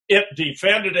 It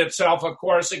defended itself, of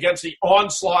course, against the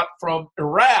onslaught from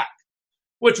Iraq,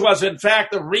 which was, in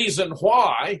fact, the reason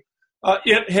why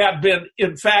it had been,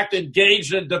 in fact,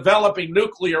 engaged in developing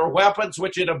nuclear weapons,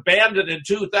 which it abandoned in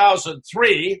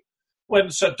 2003 when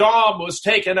Saddam was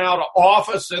taken out of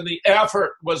office and the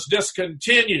effort was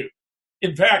discontinued.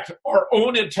 In fact, our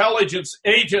own intelligence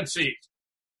agencies,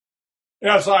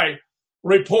 as I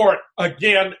report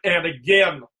again and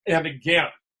again and again,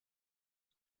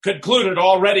 concluded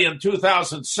already in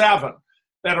 2007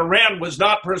 that Iran was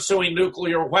not pursuing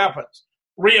nuclear weapons,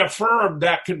 reaffirmed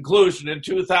that conclusion in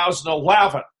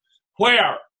 2011,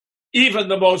 where even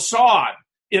the Mossad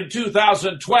in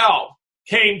 2012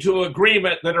 came to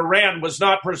agreement that Iran was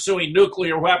not pursuing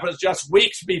nuclear weapons just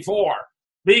weeks before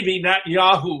Bibi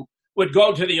Netanyahu would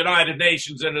go to the United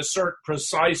Nations and assert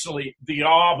precisely the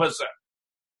opposite.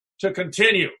 To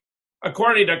continue,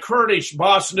 according to Kurdish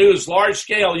Boss News,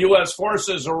 large-scale U.S.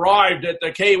 forces arrived at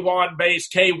the K1 base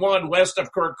K1 west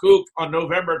of Kirkuk on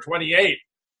November 28th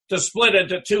to split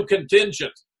into two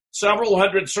contingents. Several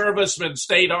hundred servicemen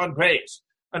stayed on base.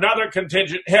 Another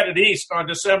contingent headed east on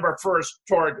December 1st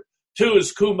toward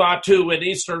Tuz Kumatu in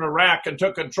eastern Iraq and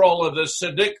took control of the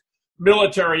Siddiq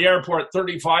military airport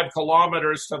 35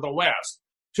 kilometers to the west.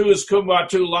 Tuz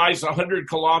Kumatu lies 100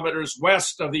 kilometers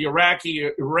west of the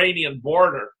Iraqi-Iranian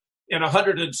border and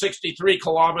 163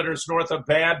 kilometers north of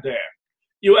Baghdad.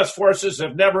 U.S. forces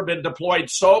have never been deployed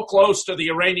so close to the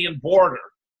Iranian border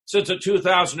since the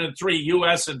 2003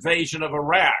 U.S. invasion of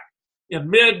Iraq. In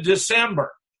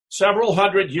mid-December, several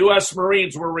hundred U.S.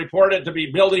 Marines were reported to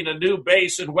be building a new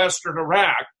base in western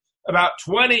Iraq about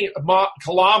 20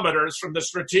 kilometers from the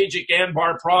strategic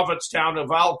Anbar province town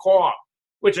of Al-Qam,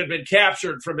 which had been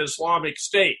captured from Islamic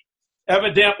State.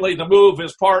 Evidently, the move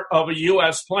is part of a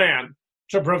U.S. plan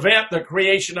to prevent the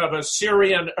creation of a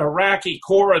Syrian-Iraqi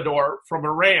corridor from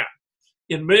Iran.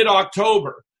 In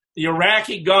mid-October, the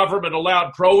Iraqi government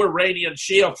allowed pro-Iranian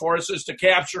Shia forces to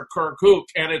capture Kirkuk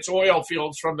and its oil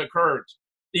fields from the Kurds.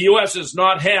 The U.S. is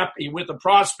not happy with the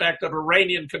prospect of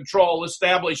Iranian control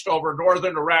established over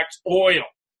northern Iraq's oil.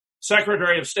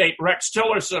 Secretary of State Rex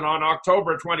Tillerson on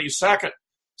October 22nd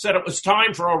said it was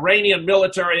time for Iranian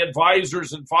military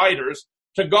advisors and fighters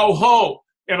to go home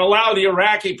and allow the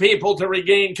Iraqi people to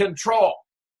regain control.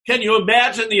 Can you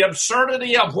imagine the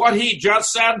absurdity of what he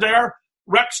just said there?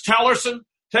 Rex Tillerson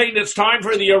saying it's time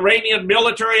for the Iranian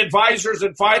military advisors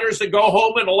and fighters to go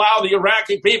home and allow the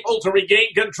Iraqi people to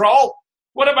regain control?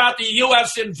 What about the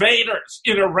U.S. invaders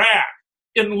in Iraq,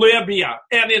 in Libya,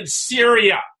 and in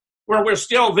Syria, where we're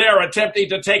still there attempting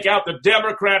to take out the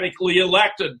democratically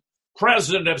elected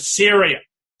president of Syria?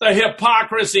 The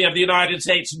hypocrisy of the United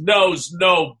States knows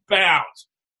no bounds.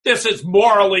 This is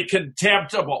morally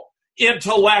contemptible,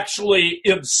 intellectually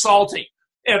insulting,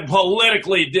 and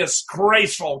politically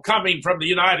disgraceful coming from the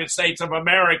United States of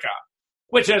America,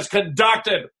 which has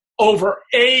conducted over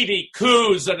 80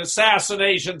 coups and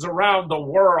assassinations around the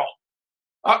world.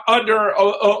 Under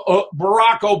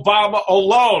Barack Obama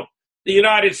alone, the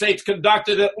United States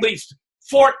conducted at least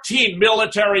 14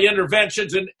 military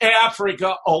interventions in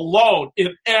Africa alone.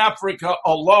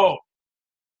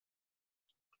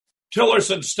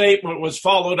 Tillerson's statement was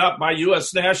followed up by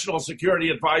U.S. National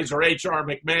Security Advisor H.R.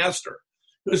 McMaster,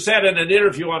 who said in an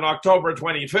interview on October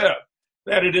 25th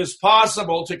that it is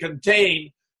possible to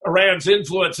contain Iran's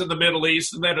influence in the Middle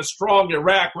East and that a strong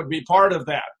Iraq would be part of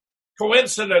that.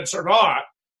 Coincidence or not,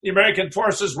 the American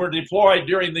forces were deployed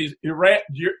near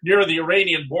the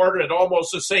Iranian border at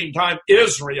almost the same time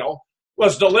Israel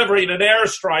was delivering an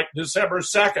airstrike December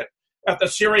 2nd at the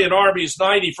Syrian Army's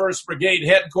 91st Brigade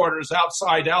headquarters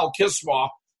outside Al-Kiswa,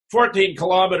 14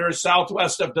 kilometers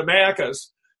southwest of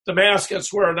Damascus,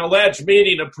 where an alleged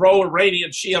meeting of pro-Iranian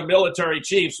Shia military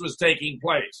chiefs was taking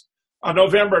place. On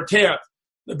November 10th,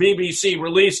 the BBC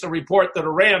released a report that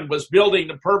Iran was building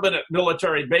a permanent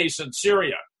military base in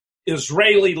Syria.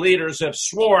 Israeli leaders have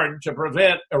sworn to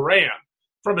prevent Iran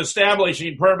from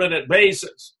establishing permanent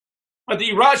bases. But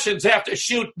the Russians have to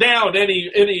shoot down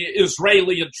any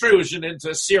Israeli intrusion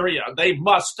into Syria. They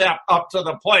must step up to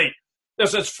the plate.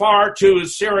 This is far too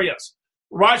serious.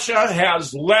 Russia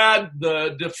has led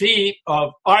the defeat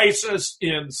of ISIS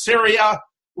in Syria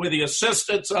with the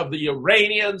assistance of the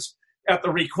Iranians at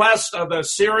the request of the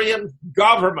Syrian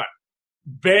government.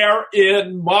 Bear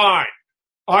in mind,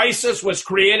 ISIS was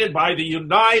created by the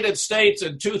United States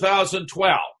in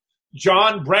 2012.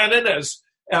 John Brennan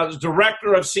as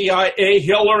director of CIA,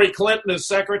 Hillary Clinton as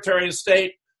Secretary of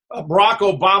State, Barack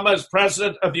Obama as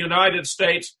President of the United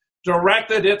States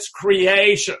directed its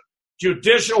creation.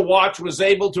 Judicial Watch was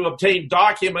able to obtain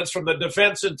documents from the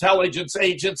Defense Intelligence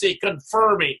Agency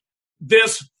confirming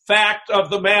this fact of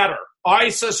the matter.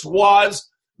 ISIS was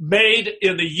made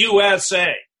in the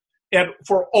USA. And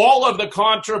for all of the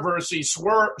controversy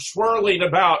swirling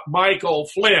about Michael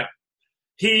Flynn,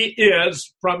 he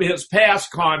is, from his past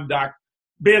conduct,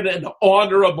 been an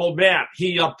honorable man.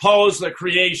 He opposed the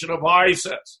creation of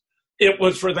ISIS. It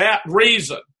was for that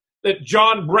reason that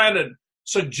John Brennan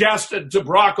suggested to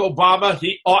Barack Obama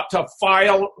he ought to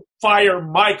fire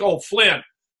Michael Flynn,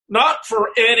 not for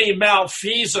any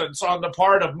malfeasance on the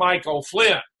part of Michael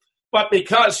Flynn, but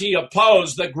because he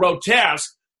opposed the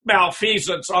grotesque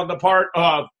malfeasance on the part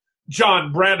of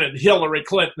John Brennan, Hillary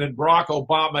Clinton, and Barack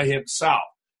Obama himself.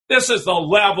 This is the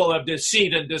level of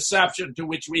deceit and deception to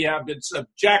which we have been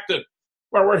subjected,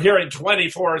 where we're hearing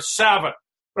 24/7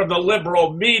 from the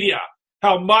liberal media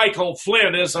how Michael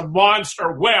Flynn is a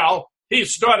monster. Well, he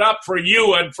stood up for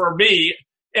you and for me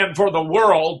and for the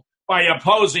world by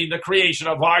opposing the creation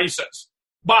of ISIS.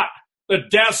 But the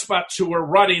despots who were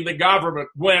running the government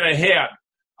went ahead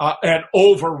and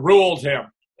overruled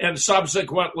him and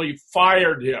subsequently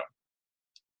fired him.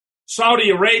 Saudi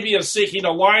Arabia is seeking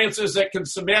alliances that can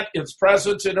cement its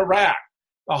presence in Iraq.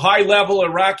 The high-level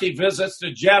Iraqi visits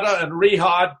to Jeddah and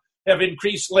Riyadh have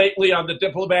increased lately on the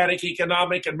diplomatic,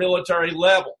 economic, and military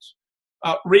levels.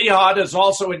 Riyadh has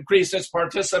also increased its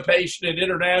participation in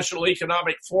international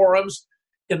economic forums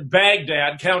in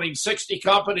Baghdad, counting 60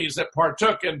 companies that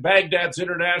partook in Baghdad's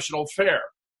international fair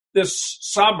this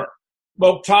summer.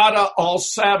 Muqtada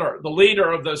al-Sadr, the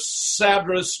leader of the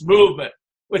Sadrist movement,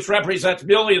 which represents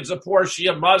millions of poor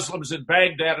Shia Muslims in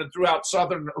Baghdad and throughout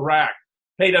southern Iraq,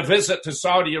 paid a visit to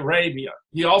Saudi Arabia.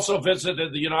 He also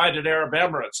visited the United Arab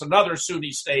Emirates, another Sunni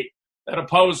state that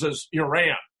opposes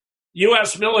Iran.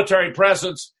 U.S. military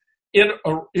presence in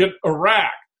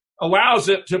Iraq allows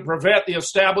it to prevent the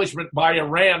establishment by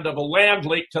Iran of a land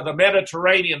link to the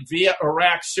Mediterranean via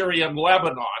Iraq, Syria, and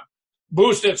Lebanon,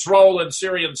 boost its role in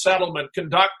Syrian settlement,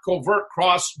 conduct covert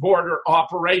cross-border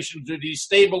operations to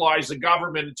destabilize the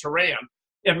government in Tehran,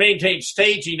 and maintain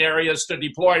staging areas to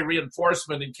deploy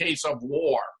reinforcement in case of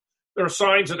war. There are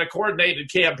signs that a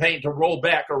coordinated campaign to roll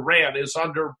back Iran is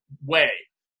underway.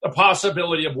 The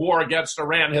possibility of war against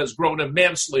Iran has grown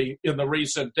immensely in the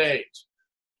recent days.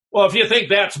 Well, if you think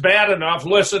that's bad enough,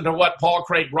 listen to what Paul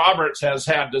Craig Roberts has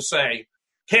had to say.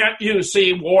 Can't you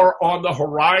see war on the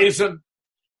horizon?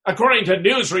 According to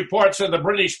news reports in the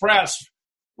British press,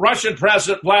 Russian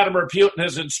President Vladimir Putin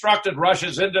has instructed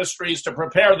Russia's industries to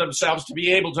prepare themselves to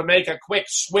be able to make a quick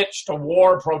switch to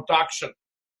war production.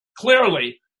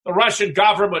 Clearly, the Russian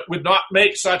government would not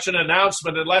make such an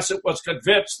announcement unless it was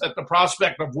convinced that the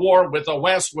prospect of war with the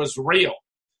West was real.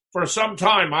 For some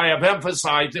time, I have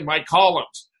emphasized in my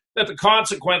columns that the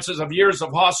consequences of years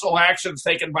of hostile actions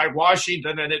taken by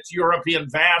Washington and its European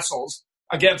vassals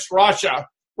against Russia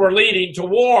were leading to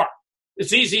war.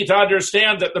 It's easy to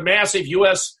understand that the massive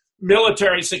U.S.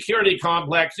 military security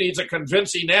complex needs a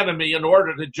convincing enemy in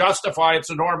order to justify its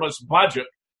enormous budget,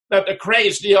 that the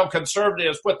crazed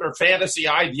neoconservatives put their fantasy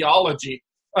ideology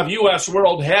of U.S.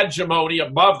 world hegemony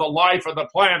above the life of the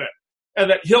planet, and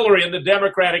that Hillary and the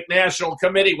Democratic National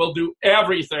Committee will do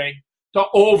everything to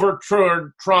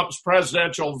overturn Trump's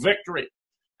presidential victory.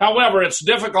 However, it's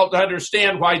difficult to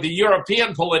understand why the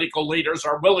European political leaders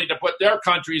are willing to put their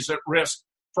countries at risk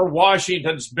for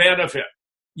Washington's benefit.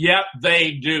 Yet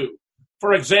they do.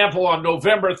 For example, on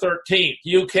November 13th,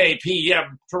 UK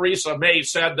PM Theresa May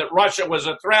said that Russia was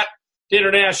a threat to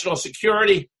international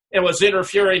security and was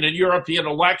interfering in European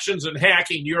elections and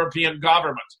hacking European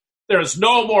governments. There is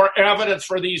no more evidence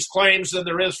for these claims than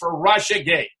there is for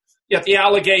Russiagate, yet the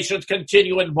allegations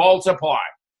continue and multiply.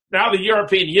 Now the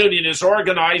European Union is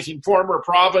organizing former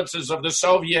provinces of the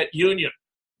Soviet Union,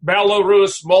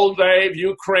 Belarus, Moldova,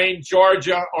 Ukraine,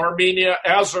 Georgia, Armenia,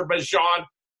 Azerbaijan,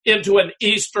 into an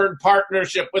Eastern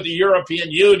partnership with the European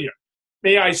Union.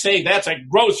 May I say that's a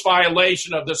gross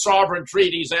violation of the sovereign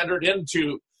treaties entered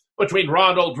into between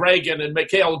Ronald Reagan and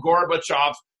Mikhail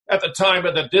Gorbachev at the time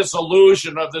of the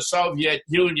dissolution of the Soviet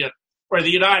Union, where the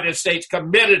United States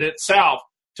committed itself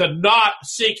to not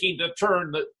seeking to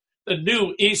turn the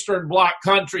new Eastern Bloc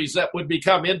countries that would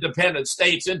become independent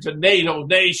states into NATO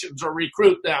nations or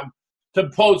recruit them to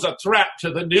pose a threat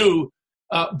to the new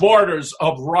borders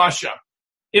of Russia.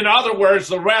 In other words,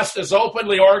 the West is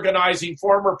openly organizing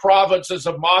former provinces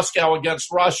of Moscow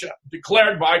against Russia,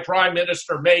 declared by Prime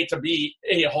Minister May to be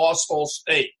a hostile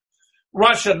state.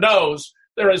 Russia knows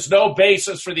there is no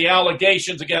basis for the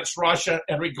allegations against Russia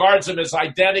and regards them as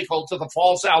identical to the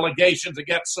false allegations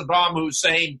against Saddam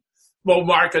Hussein,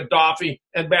 Muammar Gaddafi,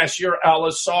 and Bashar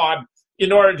al-Assad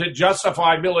in order to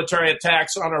justify military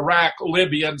attacks on Iraq,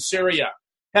 Libya, and Syria.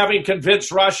 Having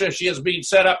convinced Russia she is being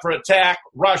set up for attack,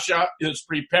 Russia is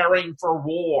preparing for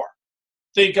war.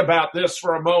 Think about this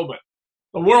for a moment.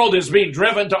 The world is being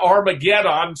driven to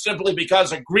Armageddon simply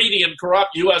because a greedy and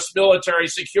corrupt U.S. military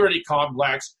security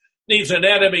complex needs an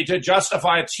enemy to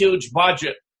justify its huge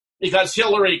budget, because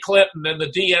Hillary Clinton and the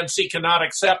DNC cannot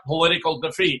accept political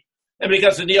defeat, and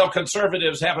because the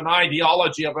neoconservatives have an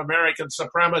ideology of American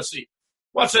supremacy.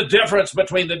 What's the difference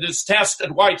between the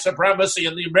detested white supremacy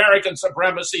and the American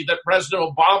supremacy that President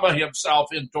Obama himself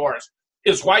endorsed?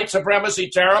 Is white supremacy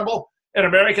terrible and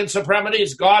American supremacy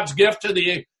is God's gift to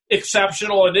the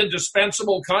exceptional and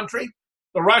indispensable country?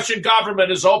 The Russian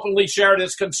government has openly shared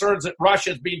its concerns that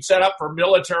Russia is being set up for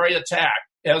military attack.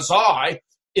 As I,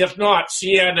 if not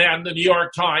CNN, the New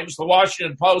York Times, the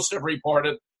Washington Post have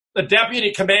reported, the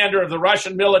deputy commander of the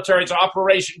Russian military's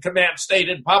Operation Command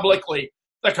stated publicly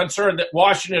the concern that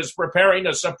Washington is preparing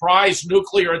a surprise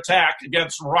nuclear attack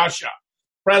against Russia.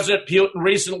 President Putin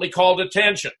recently called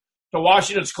attention to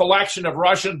Washington's collection of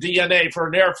Russian DNA for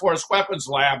an Air Force weapons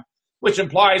lab, which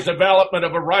implies development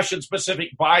of a Russian-specific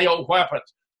bioweapon.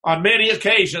 On many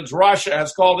occasions, Russia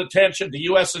has called attention to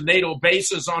U.S. and NATO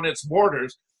bases on its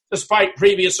borders, despite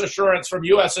previous assurance from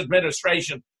U.S.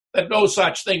 administration that no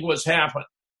such thing was happening.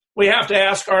 We have to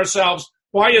ask ourselves,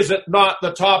 why is it not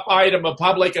the top item of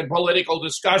public and political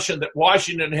discussion that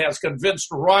Washington has convinced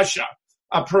Russia,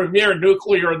 a premier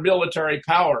nuclear and military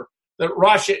power, that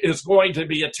Russia is going to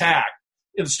be attacked?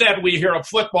 Instead, we hear of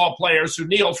football players who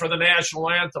kneel for the national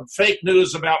anthem, fake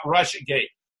news about Russiagate,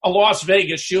 a Las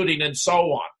Vegas shooting, and so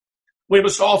on. We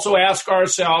must also ask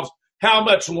ourselves, how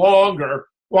much longer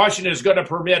Washington is going to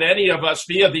permit any of us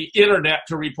via the internet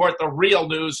to report the real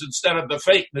news instead of the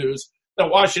fake news that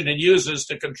Washington uses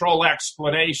to control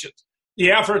explanations.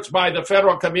 The efforts by the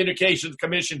Federal Communications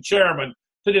Commission chairman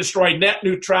to destroy net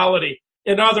neutrality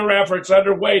and other efforts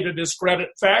underway to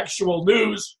discredit factual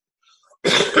news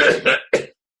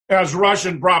as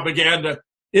Russian propaganda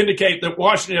indicate that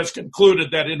Washington has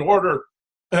concluded that in order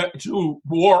to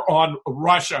war on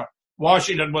Russia,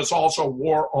 Washington must also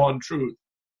war on truth.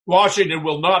 Washington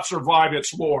will not survive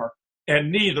its war,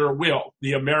 and neither will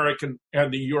the American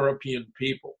and the European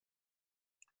people.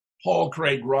 Paul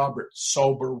Craig Roberts,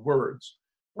 sober words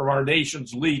from our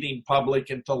nation's leading public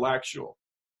intellectual.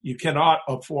 You cannot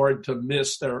afford to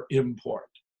miss their import.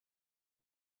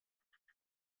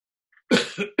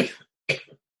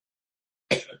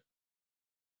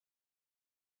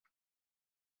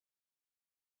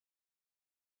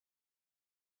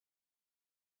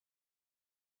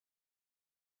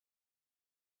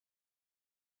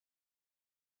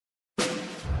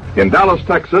 In Dallas,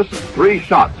 Texas, 3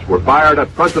 shots were fired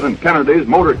at President Kennedy's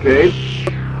motorcade.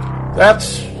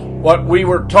 That's what we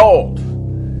were told.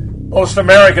 Most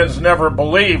Americans never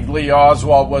believed Lee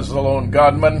Oswald was the lone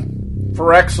gunman,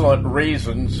 for excellent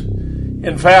reasons.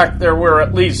 In fact, there were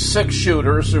at least 6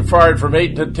 shooters who fired from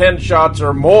 8 to 10 shots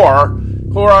or more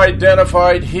who are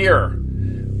identified here.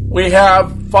 We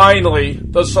have, finally,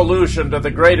 the solution to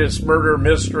the greatest murder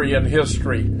mystery in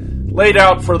history, laid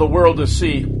out for the world to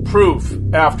see, proof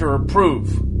after proof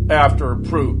after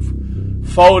proof.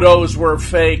 Photos were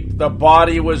faked, the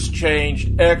body was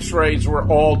changed, x-rays were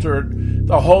altered,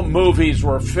 the home movies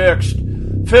were fixed.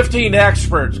 15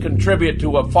 experts contribute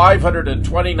to a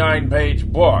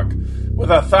 529-page book with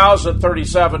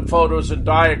 1,037 photos and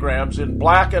diagrams in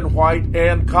black and white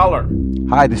and color.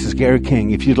 Hi, this is Gary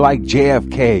King. If you'd like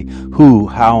JFK, who,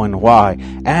 how, and why,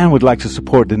 and would like to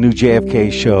support the new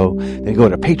JFK show, then go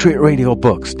to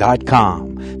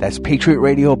PatriotRadioBooks.com. That's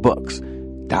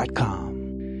PatriotRadioBooks.com.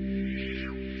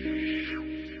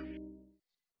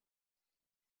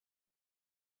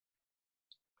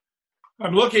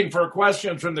 I'm looking for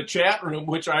questions from the chat room,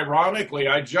 which ironically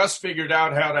I just figured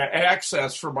out how to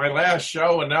access for my last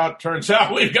show, and now it turns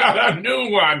out we've got a new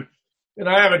one, and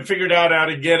I haven't figured out how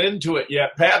to get into it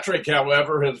yet. Patrick,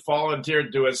 however, has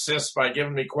volunteered to assist by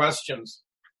giving me questions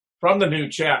from the new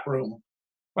chat room.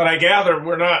 But I gather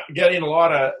we're not getting a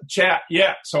lot of chat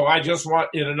yet, so I just want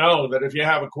you to know that if you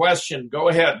have a question, go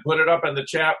ahead, put it up in the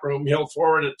chat room. He'll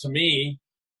forward it to me,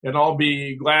 and I'll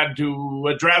be glad to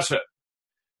address it.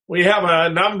 We have a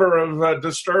number of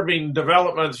disturbing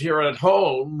developments here at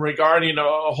home regarding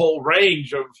a whole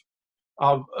range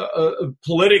of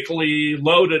politically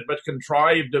loaded but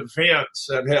contrived events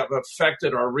that have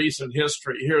affected our recent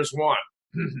history. Here's one.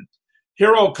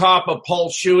 Hero cop of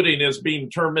Pulse shooting is being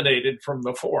terminated from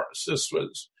the force. This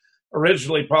was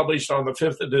originally published on the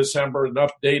 5th of December and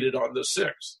updated on the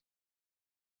 6th.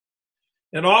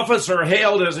 An officer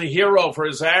hailed as a hero for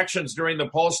his actions during the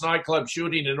Pulse nightclub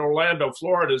shooting in Orlando,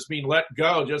 Florida, is being let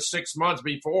go just 6 months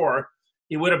before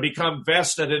he would have become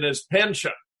vested in his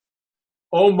pension.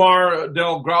 Omar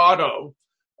Delgado,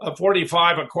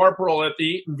 45, a corporal at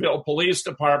the Eatonville Police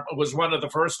Department, was one of the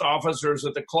first officers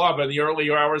at the club in the early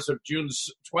hours of June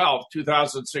 12,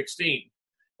 2016.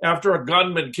 After a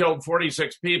gunman killed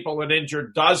 46 people and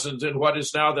injured dozens in what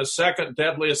is now the second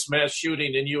deadliest mass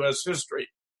shooting in U.S. history.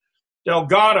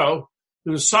 Delgado,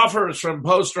 who suffers from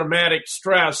post-traumatic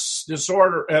stress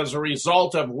disorder as a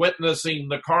result of witnessing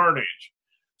the carnage,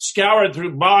 scoured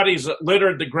through bodies that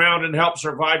littered the ground and helped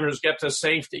survivors get to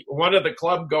safety. One of the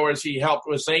club goers he helped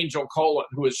was Angel Colan,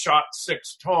 who was shot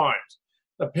 6 times.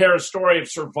 The pair's story of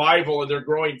survival and their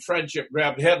growing friendship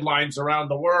grabbed headlines around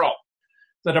the world.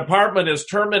 The department is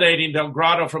terminating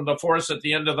Delgado from the force at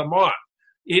the end of the month.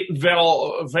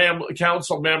 Eatonville family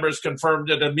council members confirmed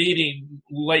at a meeting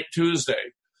late Tuesday.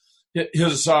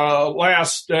 His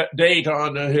last date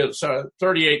on his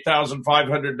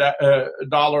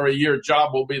 $38,500 a year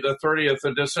job will be the 30th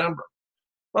of December.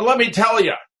 But let me tell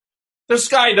you, this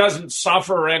guy doesn't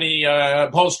suffer any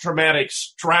post-traumatic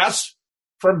stress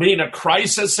from being a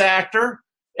crisis actor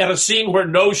at a scene where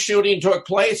no shooting took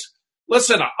place.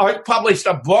 Listen, I published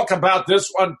a book about this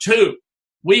one too.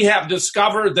 We have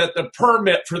discovered that the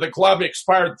permit for the club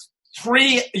expired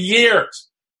 3 years,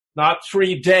 not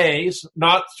 3 days,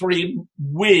 not 3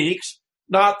 weeks,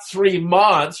 not 3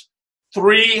 months,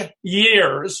 3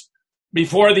 years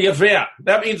before the event.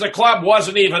 That means the club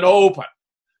wasn't even open.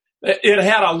 It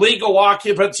had a legal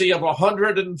occupancy of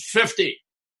 150,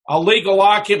 a legal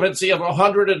occupancy of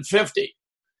 150.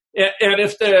 And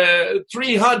if the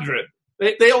 300,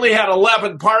 they only had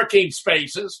 11 parking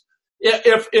spaces.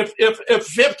 If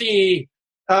 50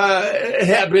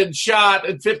 had been shot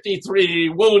and 53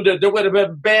 wounded. There would have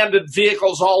been abandoned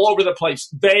vehicles all over the place.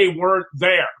 They weren't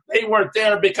there. They weren't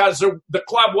there because the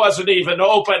club wasn't even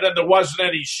open and there wasn't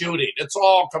any shooting. It's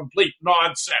all complete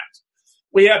nonsense.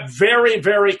 We had very,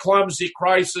 very clumsy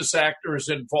crisis actors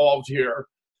involved here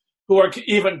who are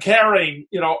even carrying,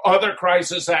 other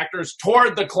crisis actors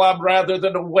toward the club rather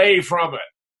than away from it.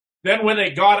 Then when they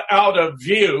got out of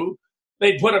view,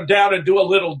 they'd put them down and do a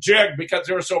little jig because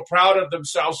they were so proud of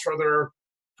themselves for their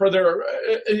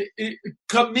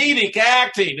comedic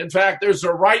acting. In fact,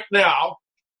 right now,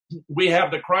 we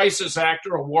have the Crisis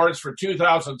Actor Awards for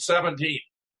 2017.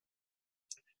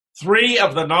 3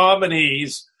 of the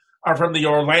nominees are from the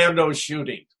Orlando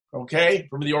shooting, okay?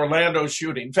 From the Orlando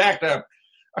shooting. In fact,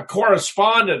 a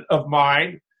correspondent of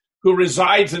mine who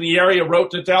resides in the area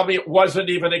wrote to tell me it wasn't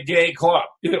even a gay club.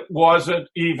 It wasn't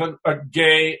even a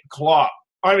gay club.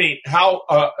 I mean, how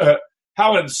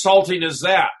insulting is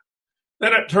that?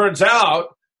 Then it turns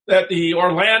out that the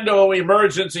Orlando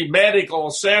Emergency Medical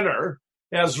Center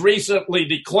has recently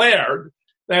declared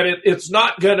that it's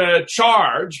not going to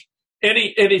charge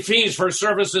any fees for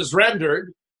services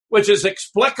rendered, which is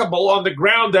explicable on the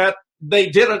ground that they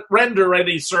didn't render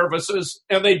any services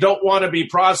and they don't want to be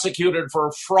prosecuted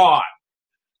for fraud.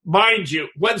 Mind you,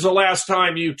 when's the last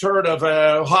time you heard of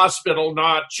a hospital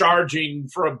not charging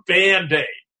for a Band-Aid?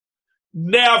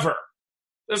 Never.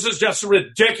 This is just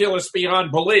ridiculous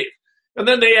beyond belief. And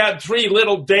then they had 3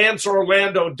 little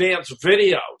Orlando dance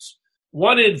videos,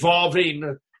 one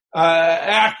involving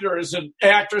actors and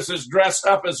actresses dressed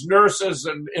up as nurses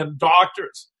and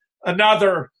doctors,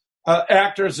 another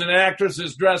actors and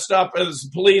actresses dressed up as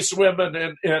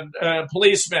policewomen and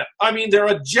policemen. I mean, they're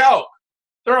a joke.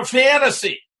 They're a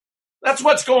fantasy. That's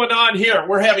what's going on here.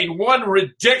 We're having one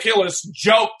ridiculous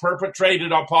joke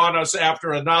perpetrated upon us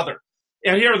after another.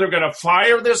 And here they're going to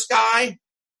fire this guy?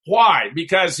 Why?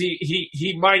 Because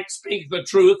he might speak the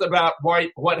truth about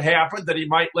what happened, that he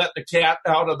might let the cat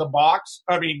out of the box?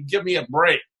 I mean, give me a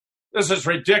break. This is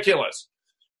ridiculous.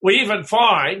 We even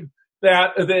find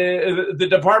that the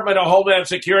Department of Homeland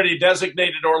Security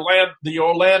designated the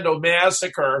Orlando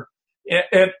Massacre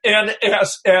an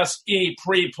NSSE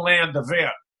pre-planned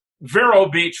event. Vero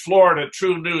Beach, Florida,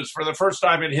 True News. For the first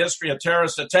time in history, a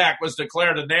terrorist attack was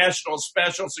declared a national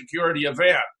special security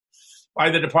event by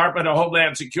the Department of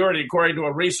Homeland Security, according to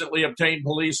a recently obtained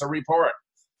police report.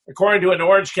 According to an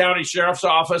Orange County Sheriff's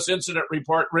Office incident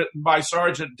report written by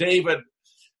Sergeant David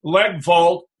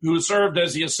Legvold, who served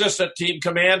as the assistant team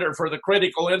commander for the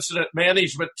Critical Incident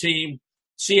Management Team,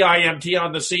 CIMT,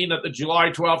 on the scene at the July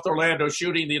 12th Orlando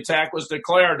shooting, the attack was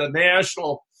declared a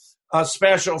national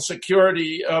special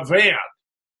security event,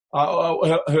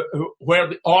 where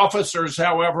the officers,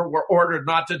 however, were ordered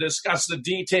not to discuss the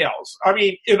details. I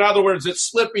mean, in other words, it's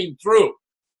slipping through.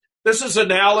 This is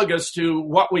analogous to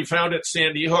what we found at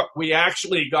Sandy Hook. We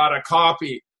actually got a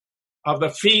copy of the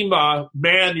FEMA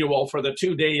manual for the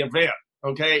 2-day event,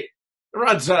 okay? It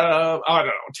runs,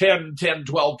 10,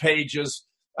 12 pages.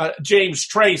 James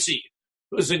Tracy,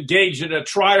 who's engaged in a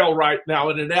trial right now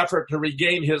in an effort to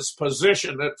regain his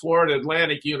position at Florida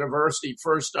Atlantic University,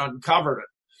 first uncovered it.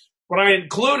 When I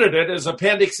included it as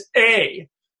Appendix A,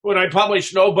 when I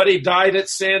published Nobody Died at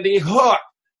Sandy Hook.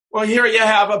 Well, here you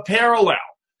have a parallel.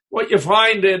 What you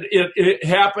find it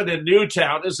happened in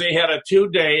Newtown is they had a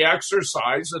 2-day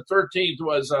exercise. The 13th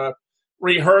was a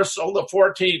rehearsal. The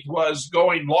 14th was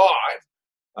going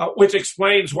live, which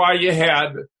explains why you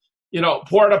had,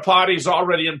 porta potties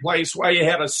already in place, why you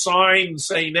had a sign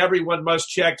saying everyone must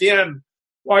check in,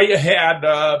 why you had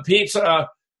pizza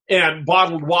and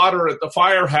bottled water at the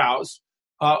firehouse,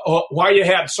 why you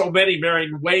had so many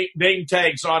wearing name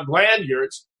tags on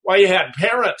lanyards, why you had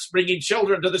parents bringing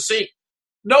children to the scene.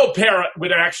 No parent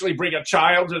would actually bring a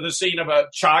child to the scene of a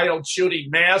child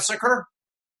shooting massacre.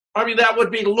 I mean, that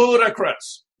would be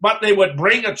ludicrous. But they would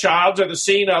bring a child to the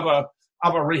scene of a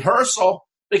rehearsal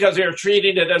because they're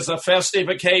treating it as a festive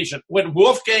occasion. When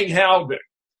Wolfgang Halbig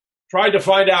tried to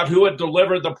find out who had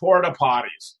delivered the porta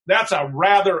potties, that's a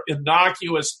rather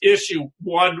innocuous issue,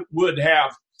 one would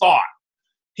have thought.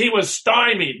 He was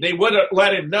stymied. They wouldn't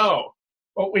let him know.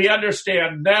 But we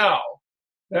understand now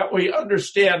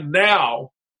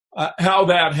how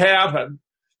that happened,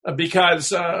 because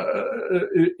he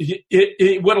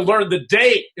would have learned the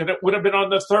date, and it would have been on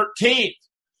the 13th.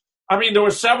 I mean, there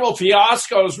were several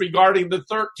fiascos regarding the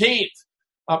 13th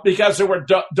because there were,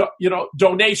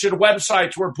 donation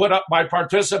websites were put up by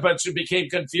participants who became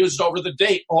confused over the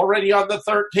date. Already on the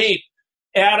 13th,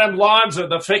 Adam Lanza,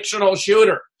 the fictional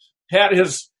shooter, had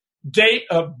his date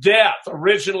of death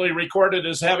originally recorded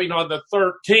as having on the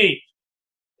 13th.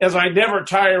 as I never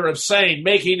tire of saying,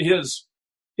 making his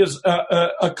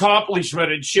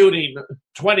accomplishment in shooting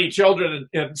 20 children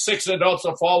and 6 adults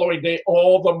the following day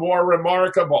all the more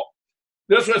remarkable.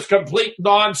 This was complete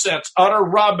nonsense, utter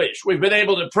rubbish. We've been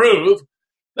able to prove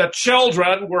that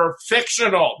children were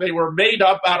fictional. They were made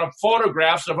up out of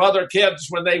photographs of other kids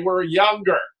when they were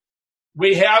younger.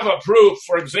 We have a proof,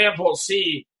 for example,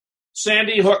 see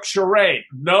Sandy Hook charade.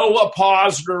 Noah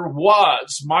Posner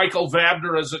was Michael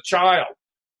Vabner as a child,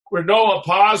 where Noah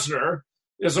Posner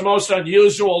is the most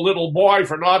unusual little boy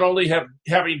for not only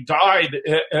having died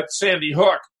at Sandy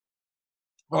Hook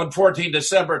on 14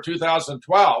 December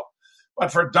 2012,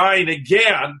 but for dying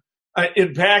again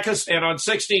in Pakistan on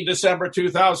 16 December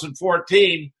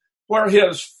 2014, where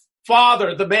his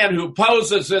father, the man who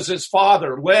poses as his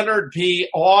father, Leonard P.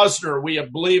 Osner, we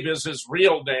believe is his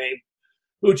real name,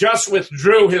 who just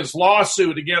withdrew his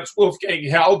lawsuit against Wolfgang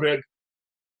Helbig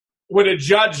when a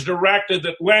judge directed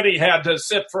that Lenny had to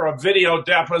sit for a video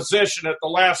deposition. At the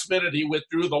last minute, he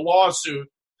withdrew the lawsuit.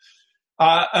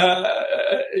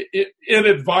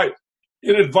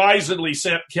 Inadvisedly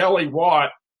sent Kelly Watt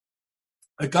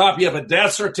a copy of a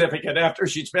death certificate after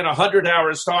she'd spent 100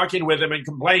 hours talking with him and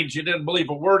complained she didn't believe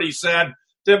a word he said,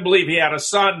 didn't believe he had a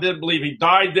son, didn't believe he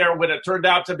died there, when it turned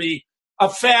out to be a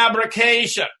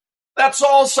fabrication. That's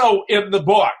also in the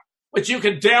book, which you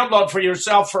can download for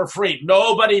yourself for free.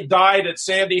 Nobody died at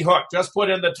Sandy Hook. Just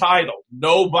put in the title.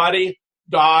 Nobody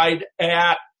died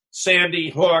at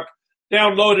Sandy Hook.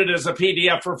 Download it as a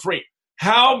PDF for free.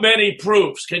 How many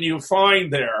proofs can you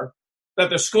find there that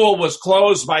the school was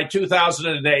closed by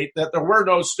 2008, that there were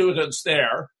no students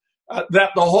there,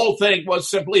 that the whole thing was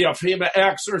simply a FEMA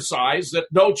exercise, that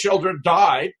no children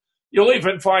died? You'll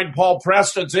even find Paul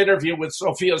Preston's interview with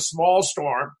Sophia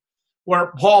Smallstorm,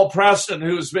 where Paul Preston,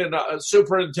 who's been a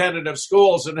superintendent of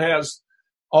schools and has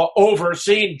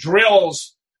overseen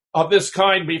drills of this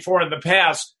kind before in the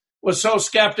past, was so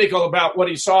skeptical about what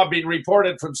he saw being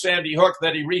reported from Sandy Hook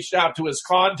that he reached out to his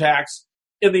contacts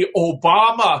in the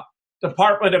Obama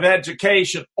Department of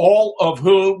Education, all of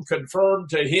whom confirmed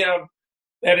to him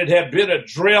that it had been a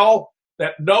drill,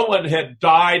 that no one had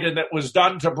died, and that was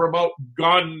done to promote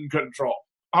gun control.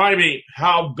 I mean,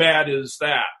 how bad is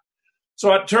that?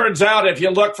 So it turns out if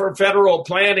you look for federal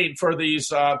planning for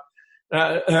these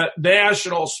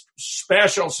national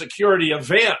special security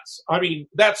events, I mean,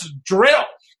 that's drills.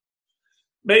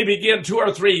 May begin 2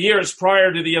 or 3 years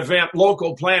prior to the event,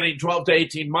 local planning 12 to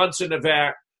 18 months in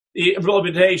advance. The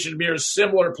implementation mirrors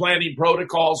similar planning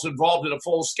protocols involved in a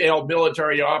full-scale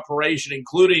military operation,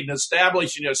 including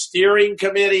establishing a steering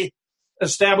committee,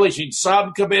 establishing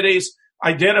subcommittees,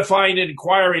 identifying and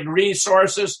acquiring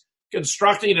resources,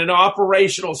 constructing an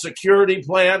operational security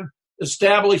plan,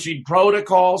 establishing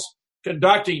protocols,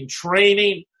 conducting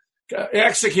training,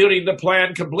 executing the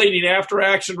plan, completing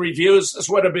after-action reviews. This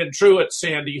would have been true at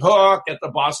Sandy Hook, at the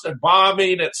Boston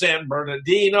bombing, at San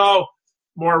Bernardino.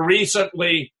 More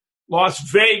recently, Las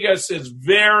Vegas is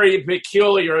very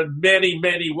peculiar in many,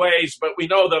 many ways, but we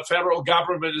know the federal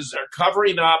government is there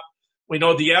covering up. We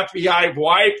know the FBI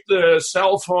wiped the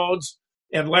cell phones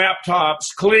and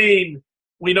laptops clean.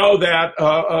 We know that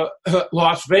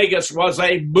Las Vegas was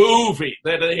a movie,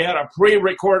 that they had a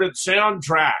pre-recorded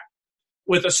soundtrack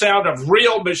with the sound of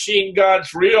real machine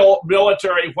guns, real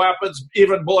military weapons,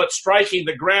 even bullets striking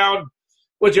the ground,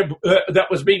 which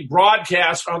that was being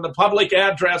broadcast on the public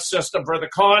address system for the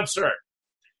concert.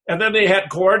 And then they had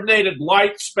coordinated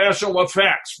light special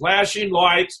effects, flashing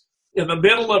lights in the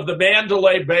middle of the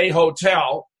Mandalay Bay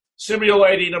Hotel,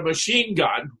 simulating a machine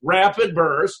gun, rapid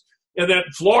burst, and then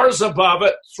floors above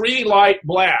it, 3 light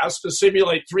blasts to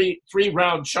simulate three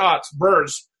round shots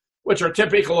bursts, which are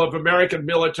typical of American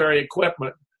military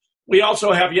equipment. We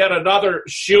also have yet another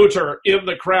shooter in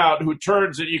the crowd who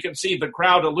turns, and you can see the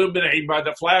crowd illuminated by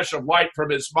the flash of light from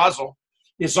his muzzle.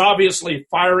 He's obviously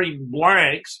firing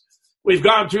blanks. We've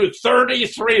gone through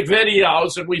 33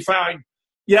 videos, and we found,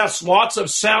 yes, lots of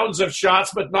sounds of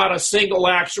shots, but not a single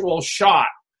actual shot.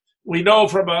 We know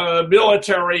from a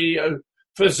military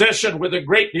physician with a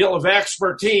great deal of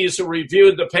expertise who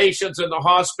reviewed the patients in the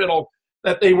hospital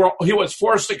that he was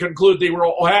forced to conclude they were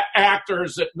all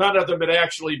actors, that none of them had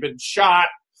actually been shot.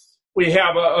 We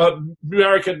have an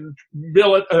American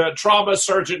trauma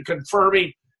surgeon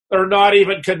confirming they're not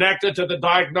even connected to the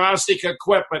diagnostic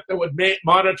equipment that would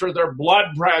monitor their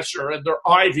blood pressure and their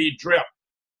IV drip.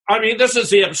 I mean, this is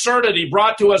the absurdity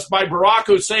brought to us by Barack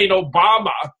Hussein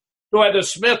Obama, who had the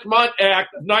Smith-Mundt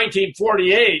Act of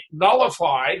 1948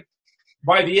 nullified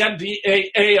by the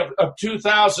NDAA of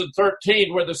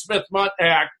 2013, where the Smith-Mundt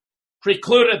Act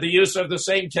precluded the use of the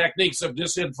same techniques of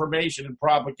disinformation and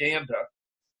propaganda.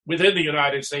 within the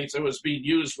United States. It was being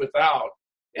used without.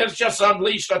 It's just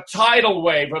unleashed a tidal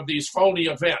wave of these phony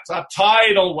events, a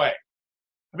tidal wave.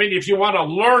 I mean, if you want to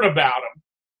learn about them,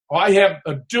 I have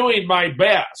doing my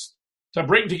best to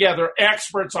bring together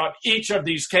experts on each of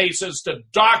these cases to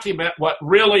document what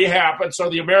really happened so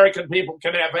the American people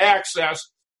can have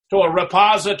access to a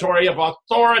repository of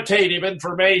authoritative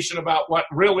information about what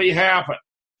really happened.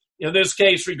 In this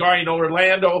case, regarding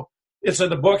Orlando, it's in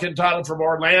the book entitled From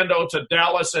Orlando to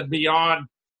Dallas and Beyond.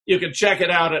 You can check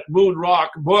it out at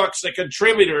Moonrock Books. The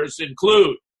contributors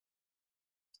include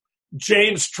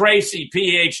James Tracy,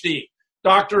 Ph.D.,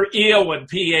 Dr. Eowyn,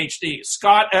 Ph.D.,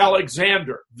 Scott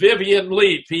Alexander, Vivian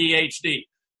Lee, Ph.D.,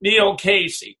 Neil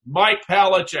Casey, Mike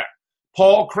Palachuk,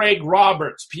 Paul Craig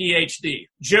Roberts, Ph.D.,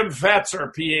 Jim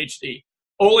Fetzer, Ph.D.,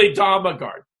 Ole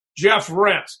Damagard, Jeff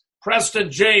Rentz,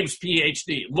 Preston James,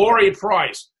 Ph.D., Lori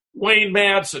Price, Wayne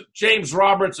Madsen, James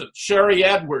Robertson, Sherry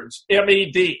Edwards,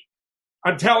 M.E.D.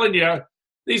 I'm telling you,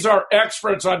 these are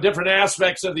experts on different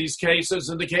aspects of these cases.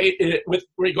 In the case, with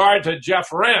regard to Jeff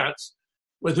Rentz,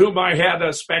 with whom I had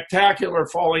a spectacular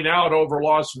falling out over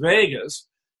Las Vegas,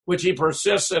 which he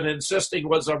persists in insisting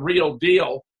was a real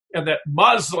deal and that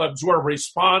Muslims were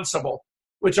responsible,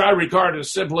 which I regard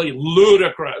as simply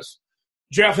ludicrous.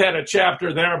 Jeff had a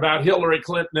chapter there about Hillary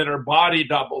Clinton and her body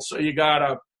double. So you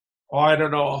got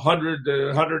 100 to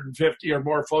 150 or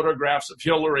more photographs of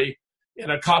Hillary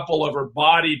and a couple of her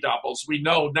body doubles. We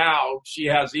know now she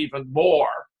has even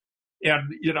more.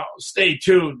 And, stay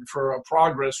tuned for a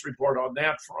progress report on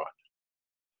that front.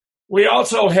 We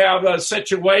also have a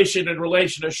situation in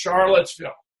relation to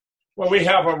Charlottesville, where we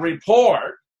have a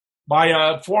report by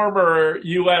a former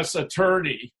U.S.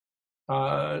 attorney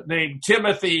named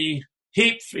Timothy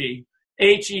Heaphy,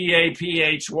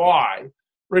 Heaphy,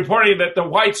 reporting that the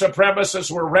white supremacists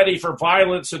were ready for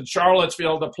violence in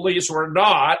Charlottesville. The police were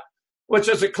not, which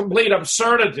is a complete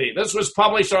absurdity. This was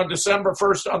published on December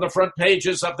 1st on the front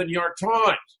pages of the New York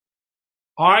Times.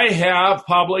 I have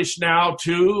published now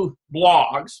 2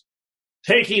 blogs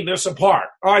taking this apart.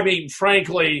 I mean,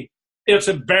 frankly, it's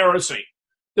embarrassing.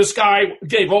 This guy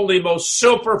gave only most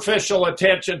superficial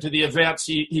attention to the events.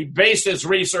 He based his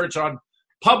research on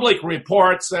public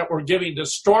reports that were giving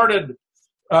distorted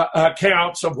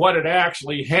accounts of what had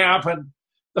actually happened.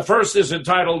 The first is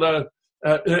entitled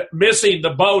Missing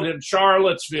the Boat in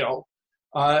Charlottesville,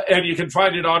 and you can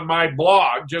find it on my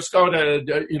blog. Just go to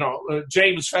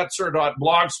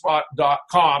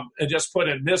jamesfetzer.blogspot.com and just put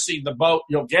in Missing the Boat.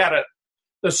 You'll get it.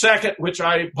 The second, which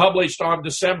I published on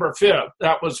December 5th,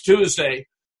 that was Tuesday,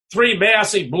 3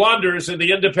 Massive Blunders in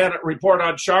the Independent Report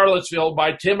on Charlottesville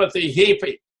by Timothy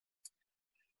Heaphy.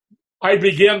 I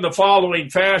begin the following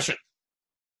fashion.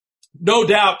 No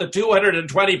doubt the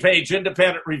 220-page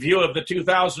independent review of the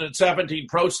 2017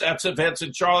 protest events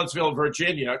in Charlottesville,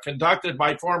 Virginia, conducted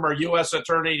by former U.S.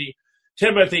 Attorney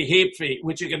Timothy Heaphy,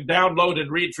 which you can download and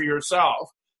read for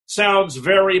yourself, sounds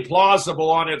very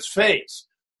plausible on its face.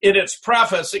 In its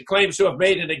preface, it claims to have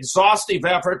made an exhaustive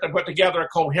effort to put together a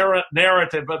coherent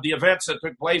narrative of the events that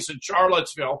took place in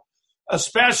Charlottesville,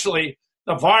 especially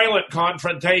the violent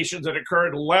confrontations that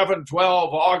occurred 11-12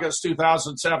 August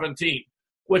 2017.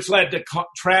 Which led to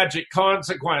tragic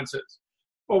consequences.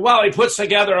 But while he puts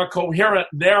together a coherent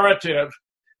narrative,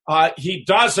 he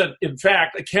doesn't, in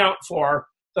fact, account for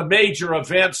the major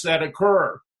events that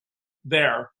occur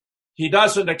there. He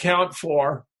doesn't account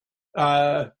for,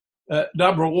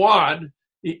 number one,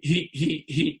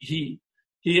 he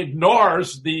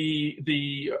ignores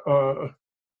the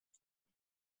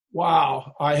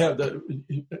wow, I have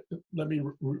let me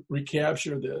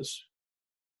recapture this.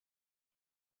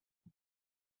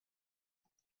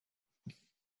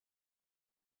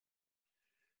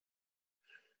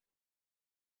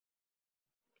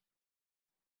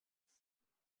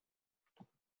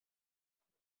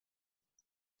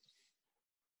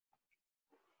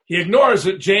 He ignores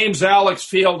that James Alex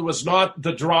Field was not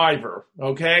the driver,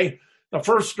 okay? The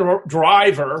first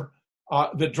driver,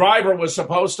 the driver was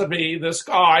supposed to be this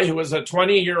guy who was a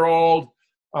 20-year-old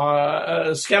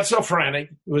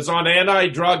schizophrenic who was on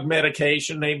anti-drug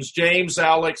medication named James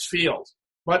Alex Field.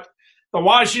 But the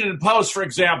Washington Post, for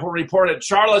example, reported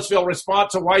Charlottesville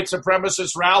response to white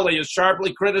supremacist rally is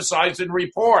sharply criticized in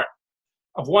report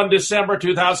of 1 December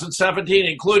 2017,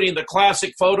 including the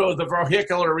classic photo of the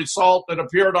vehicular assault that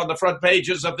appeared on the front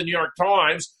pages of the New York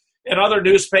Times and other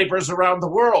newspapers around the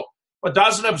world, but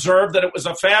doesn't observe that it was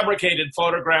a fabricated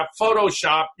photograph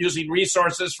photoshopped using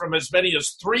resources from as many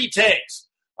as 3 takes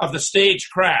of the stage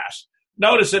crash.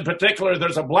 Notice in particular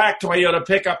there's a black Toyota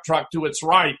pickup truck to its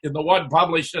right in the one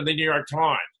published in the New York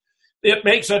Times. It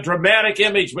makes a dramatic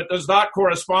image, but does not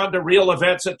correspond to real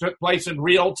events that took place in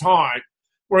real time,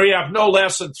 where we have no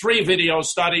less than 3 video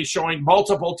studies showing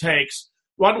multiple takes,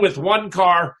 one with one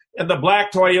car and the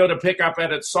black Toyota pickup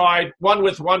at its side, one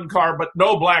with one car but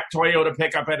no black Toyota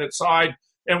pickup at its side,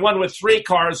 and one with 3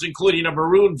 cars, including a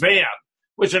maroon van,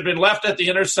 which had been left at the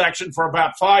intersection for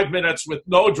about 5 minutes with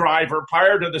no driver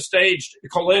prior to the staged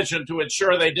collision to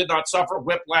ensure they did not suffer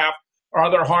whiplash or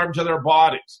other harm to their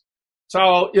bodies.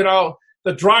 So,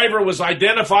 the driver was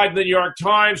identified in the New York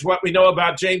Times. What we know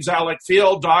about James Alec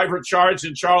Field, driver charged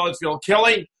in Charlottesville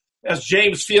killing, as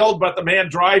James Field, but the man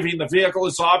driving the vehicle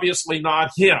is obviously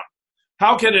not him.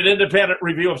 How can an independent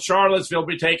review of Charlottesville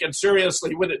be taken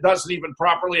seriously when it doesn't even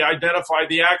properly identify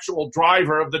the actual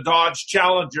driver of the Dodge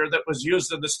Challenger that was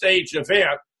used in the staged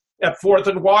event at 4th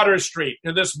and Water Street?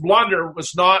 And this blunder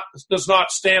does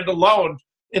not stand alone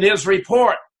in his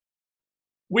report.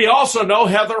 We also know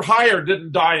Heather Heyer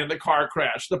didn't die in the car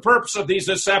crash. The purpose of these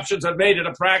deceptions have made it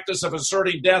a practice of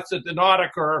asserting deaths that did not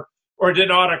occur or did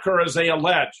not occur as they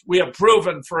alleged. We have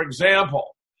proven, for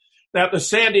example, that the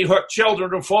Sandy Hook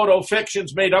children are photo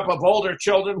fictions made up of older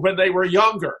children when they were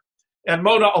younger. And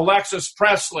Mona Alexis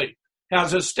Presley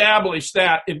has established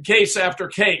that in case after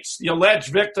case, the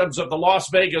alleged victims of the Las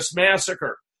Vegas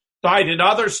massacre died in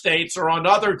other states or on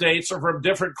other dates or from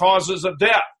different causes of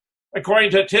death.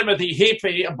 According to Timothy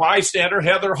Heapy, a bystander,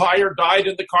 Heather Heyer died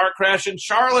in the car crash in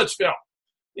Charlottesville.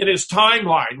 In his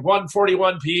timeline,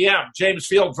 1:41 p.m., James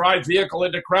Field drive vehicle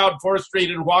into crowd 4th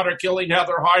Street in Water, killing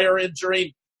Heather Heyer,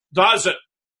 injuring dozen.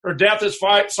 Her death is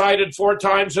cited 4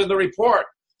 times in the report.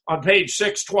 On page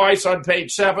 6 twice, on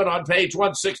page 7, on page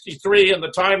 163, and the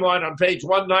timeline on page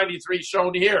 193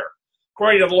 shown here.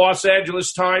 According to the Los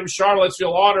Angeles Times,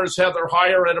 Charlottesville honors Heather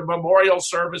Heyer at a memorial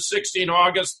service 16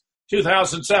 August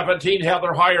 2017.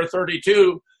 Heather Heyer,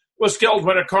 32, was killed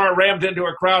when a car rammed into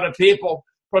a crowd of people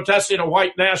protesting a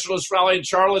white nationalist rally in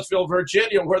Charlottesville,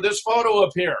 Virginia, where this photo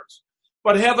appears.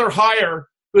 But Heather Heyer,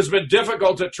 who's been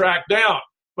difficult to track down,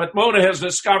 but Mona has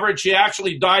discovered she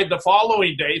actually died the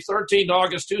following day, 13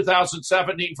 August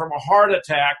 2017, from a heart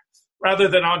attack, rather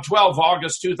than on 12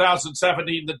 August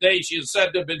 2017, the day she is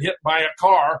said to have been hit by a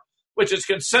car, which is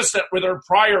consistent with her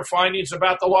prior findings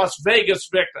about the Las Vegas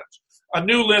victims. A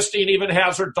new listing even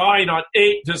has her dying on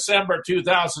 8 December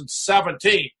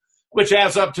 2017, which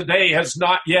as of today has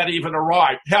not yet even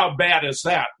arrived. How bad is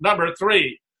that? Number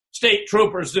 3, state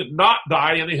troopers did not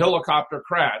die in a helicopter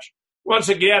crash. Once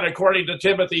again, according to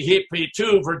Timothy Heapy,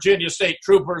 2 Virginia state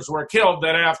troopers were killed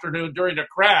that afternoon during a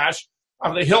crash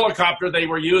of the helicopter they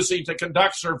were using to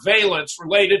conduct surveillance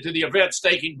related to the events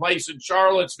taking place in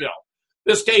Charlottesville.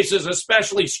 This case is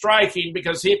especially striking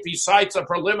because Heapy cites a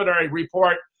preliminary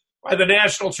report by the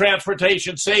National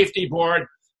Transportation Safety Board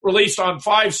released on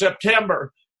 5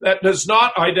 September that does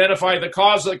not identify the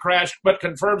cause of the crash, but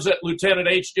confirms that Lieutenant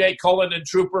H.J. Cullen and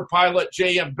Trooper Pilot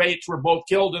J.M. Bates were both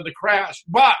killed in the crash.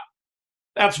 But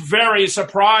that's very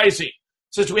surprising,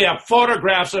 since we have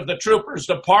photographs of the troopers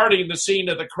departing the scene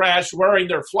of the crash wearing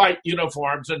their flight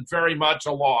uniforms and very much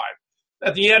alive.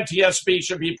 That the NTSB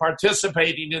should be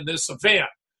participating in this event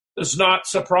does not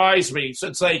surprise me,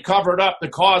 since they covered up the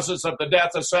causes of the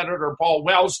death of Senator Paul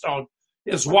Wellstone,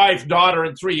 his wife, daughter,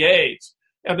 and 3 aides,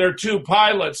 and their 2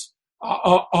 pilots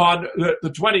on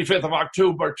the 25th of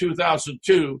October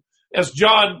 2002. As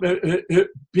John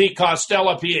P.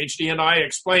 Costello, Ph.D., and I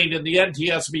explained in the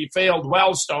NTSB Failed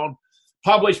Wellstone,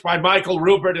 published by Michael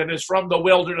Rupert and is from the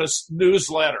Wilderness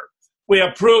newsletter. We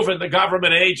have proven the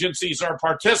government agencies are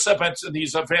participants in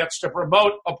these events to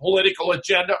promote a political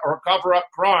agenda or cover up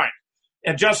crime.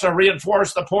 And just to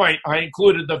reinforce the point, I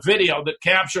included the video that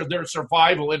captured their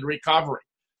survival and recovery.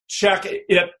 Check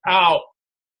it out.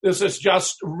 This is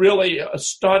just really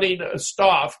stunning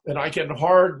stuff, and I can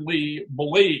hardly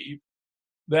believe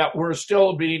that we're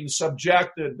still being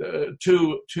subjected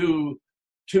to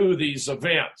these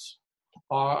events.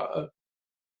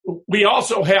 We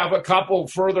also have a couple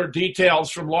further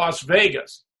details from Las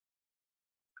Vegas.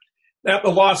 That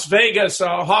the Las Vegas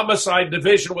Homicide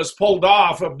Division was pulled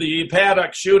off of the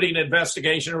Paddock shooting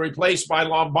investigation and replaced by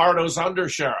Lombardo's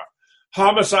undersheriff.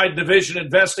 Homicide Division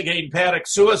investigating Paddock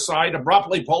suicide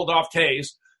abruptly pulled off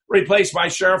case, replaced by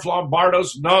Sheriff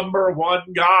Lombardo's number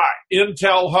 1 guy,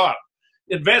 Intel Hub.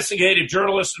 Investigative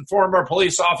journalist and former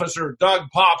police officer Doug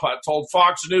Papa told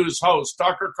Fox News host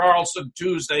Tucker Carlson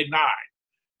Tuesday night,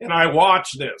 and I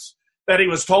watched this, that he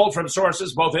was told from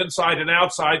sources both inside and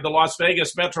outside the Las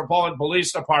Vegas Metropolitan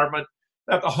Police Department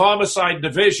that the Homicide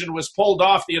Division was pulled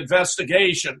off the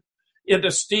investigation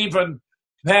into Stephen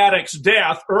Paddock's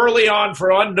death early on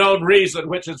for unknown reason,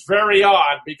 which is very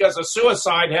odd because a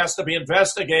suicide has to be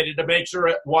investigated to make sure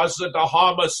it wasn't a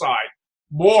homicide.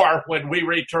 More when we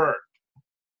return.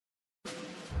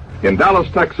 In Dallas,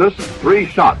 Texas, 3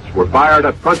 shots were fired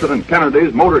at President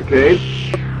Kennedy's motorcade.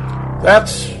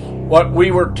 That's what we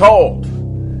were told.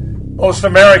 Most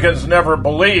Americans never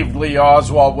believed Lee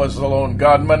Oswald was the lone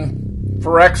gunman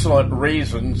for excellent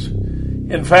reasons.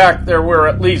 In fact, there were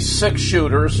at least 6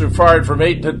 shooters who fired from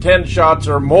 8 to 10 shots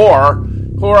or more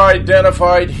who are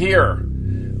identified here.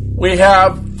 We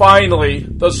have, finally,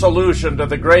 the solution to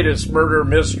the greatest murder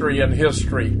mystery in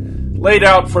history, laid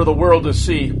out for the world to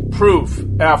see, proof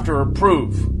after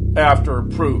proof after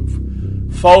proof.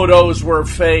 Photos were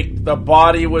faked, the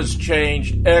body was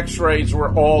changed, x-rays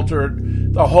were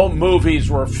altered, the home movies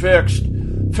were fixed.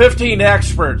 15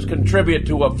 experts contribute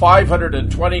to a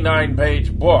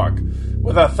 529-page book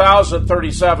with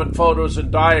 1,037 photos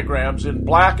and diagrams in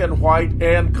black and white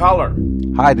and color.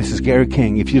 Hi, this is Gary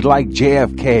King. If you'd like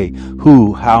JFK,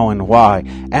 who, how, and why,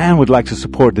 and would like to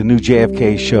support the new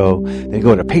JFK show, then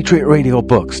go to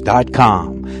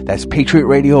PatriotRadioBooks.com. That's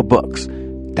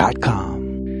PatriotRadioBooks.com.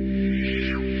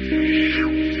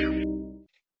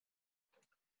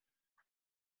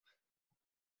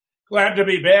 Glad to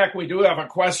be back. We do have a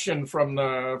question from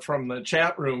the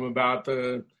chat room about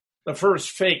the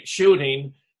first fake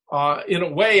shooting. In a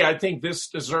way, I think this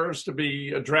deserves to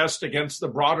be addressed against the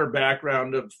broader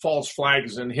background of false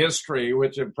flags in history,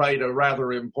 which have played a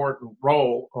rather important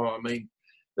role.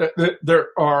 There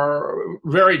are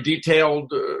very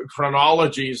detailed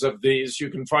chronologies of these. You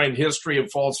can find history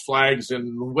of false flags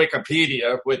in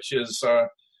Wikipedia, which is a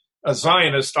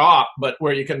Zionist op, but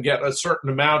where you can get a certain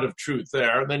amount of truth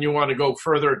there. Then you want to go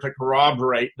further to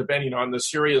corroborate, depending on the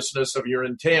seriousness of your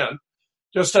intent.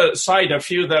 Just to cite a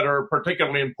few that are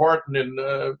particularly important in,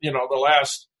 the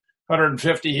last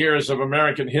 150 years of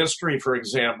American history, for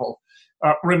example.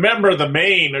 Remember, the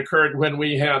Maine occurred when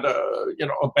we had a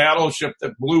battleship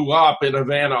that blew up in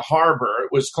Havana Harbor.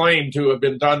 It was claimed to have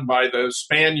been done by the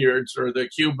Spaniards or the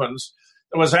Cubans.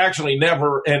 There was actually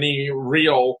never any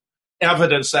real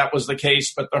evidence that was the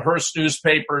case, but the Hearst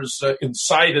newspapers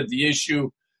incited the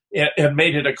issue and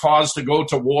made it a cause to go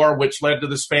to war, which led to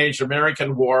the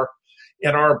Spanish-American War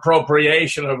and our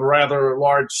appropriation of a rather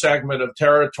large segment of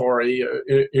territory.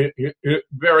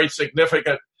 Very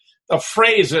significant. The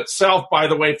phrase itself, by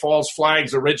the way, false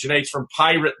flags, originates from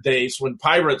pirate days when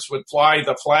pirates would fly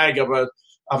the flag of a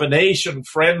nation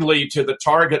friendly to the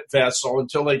target vessel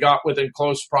until they got within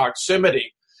close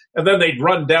proximity. And then they'd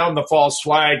run down the false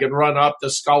flag and run up the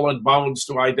Skull and Bones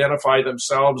to identify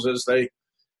themselves as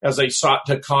they sought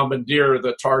to commandeer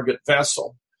the target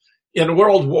vessel. In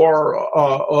World War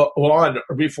I,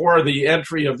 before the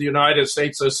entry of the United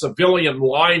States, a civilian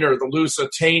liner, the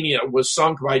Lusitania, was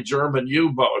sunk by German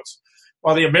U-boats.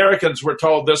 While the Americans were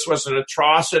told this was an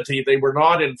atrocity, they were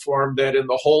not informed that in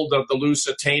the hold of the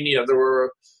Lusitania there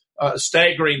were a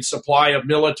staggering supply of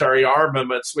military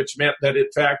armaments, which meant that, in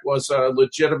fact, was a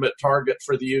legitimate target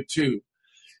for the U-2.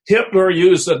 Hitler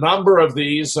used a number of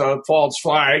these false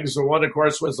flags. One, of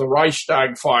course, was the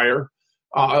Reichstag fire,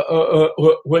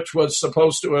 which was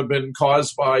supposed to have been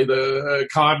caused by the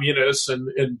communists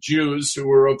and Jews who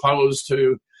were opposed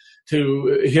to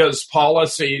his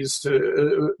policies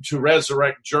to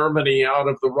resurrect Germany out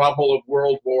of the rubble of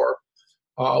World War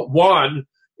I.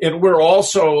 And we're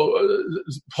also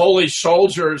Polish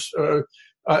soldiers.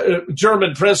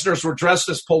 German prisoners were dressed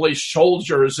as Polish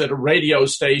soldiers at a radio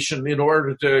station in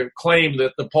order to claim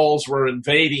that the Poles were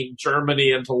invading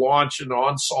Germany and to launch an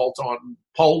onslaught on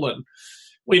Poland.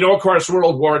 We know, of course,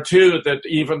 World War II, that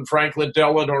even Franklin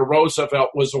Delano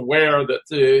Roosevelt was aware that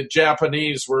the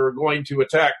Japanese were going to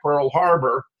attack Pearl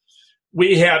Harbor.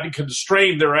 We had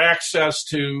constrained their access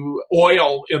to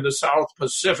oil in the South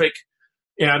Pacific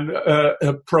and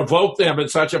provoked them in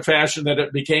such a fashion that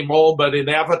it became all but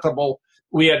inevitable.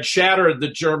 We had shattered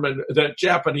the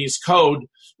Japanese code.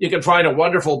 You can find a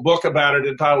wonderful book about it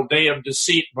entitled Day of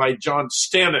Deceit by John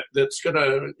Stennett that's going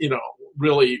to,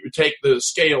 really take the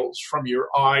scales from your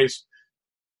eyes.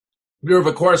 There have,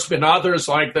 of course, been others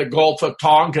like the Gulf of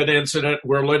Tonkin incident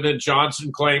where Lyndon Johnson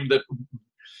claimed that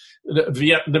the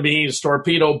Vietnamese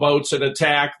torpedo boats had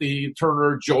attacked the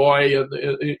Turner Joy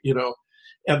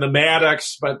and the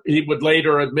Maddox, but he would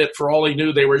later admit for all he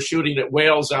knew they were shooting at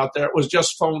whales out there. It was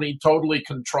just phony, totally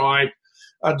contrived,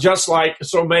 just like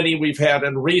so many we've had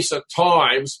in recent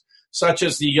times, such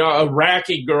as the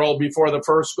Iraqi girl before the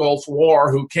first Gulf War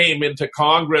who came into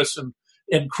Congress and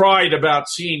cried about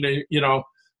seeing,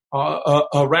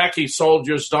 Iraqi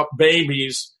soldiers dump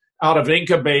babies out of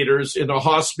incubators in a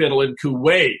hospital in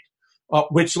Kuwait.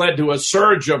 which led to a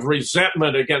surge of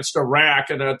resentment against Iraq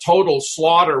and a total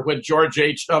slaughter when George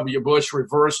H.W. Bush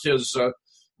reversed his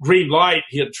green light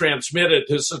he had transmitted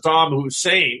to Saddam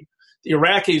Hussein. The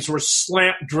Iraqis were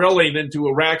slant drilling into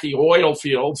Iraqi oil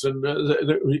fields, and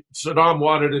Saddam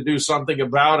wanted to do something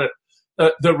about it.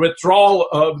 The withdrawal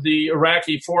of the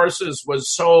Iraqi forces was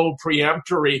so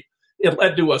peremptory, it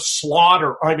led to a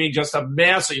slaughter. I mean, just a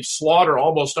massive slaughter,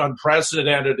 almost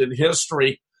unprecedented in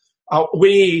history.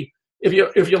 If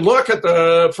you look at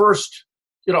the first,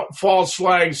 false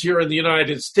flags here in the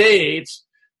United States,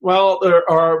 well, there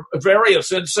are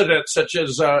various incidents such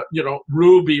as,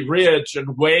 Ruby Ridge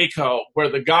and Waco, where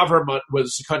the government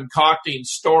was concocting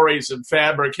stories and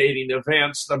fabricating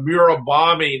events. The Mura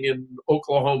bombing in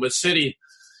Oklahoma City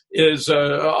is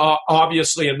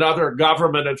obviously another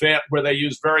government event where they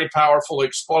used very powerful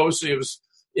explosives.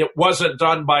 It wasn't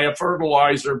done by a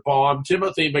fertilizer bomb.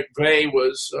 Timothy McVeigh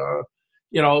was,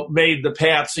 made the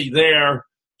patsy there,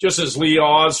 just as Lee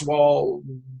Oswald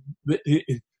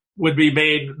would be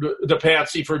made the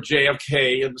patsy for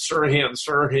JFK, and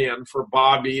Sirhan for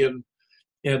Bobby,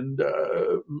 and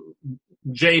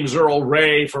James Earl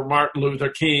Ray for Martin Luther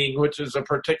King, which is a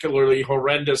particularly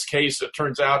horrendous case. It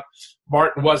turns out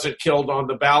Martin wasn't killed on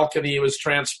the balcony. He was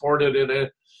transported in an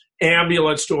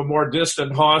ambulance to a more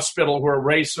distant hospital where a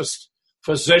racist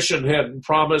physician had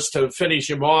promised to finish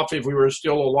him off if we were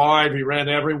still alive. He ran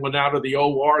everyone out of the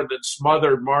OR and then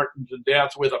smothered Martin to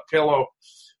death with a pillow.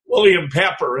 William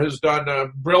Pepper has done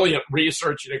brilliant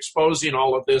research in exposing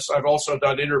all of this. I've also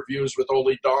done interviews with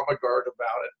Ole Domagard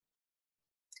about it.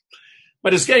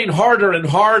 But it's getting harder and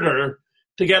harder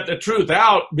to get the truth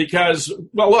out because,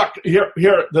 well, look, here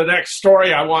the next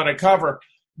story I want to cover.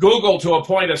 Google to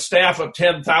appoint a staff of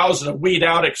 10,000 to weed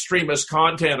out extremist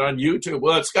content on YouTube.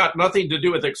 Well, it's got nothing to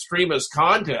do with extremist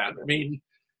content. I mean,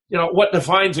 what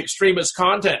defines extremist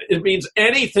content? It means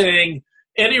any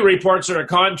reports that are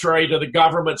contrary to the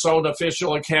government's own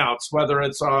official accounts, whether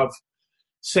it's of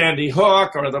Sandy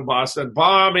Hook or the Boston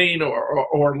bombing or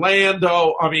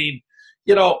Orlando. I mean,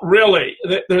 really,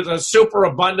 there's a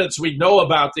superabundance we know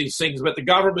about these things, but the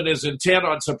government is intent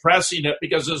on suppressing it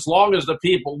because as long as the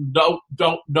people don't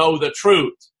know the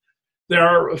truth,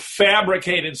 their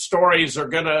fabricated stories are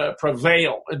going to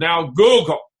prevail. And now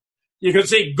Google, you can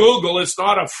see Google is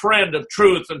not a friend of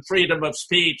truth and freedom of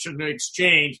speech and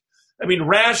exchange. I mean,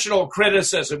 rational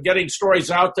criticism, getting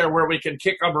stories out there where we can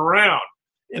kick them around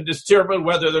and determine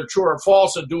whether they're true or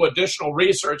false and do additional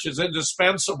research is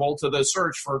indispensable to the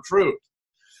search for truth.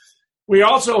 We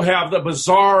also have the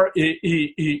bizarre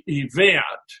event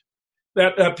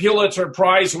that Pulitzer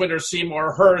Prize winner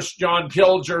Seymour Hersh, John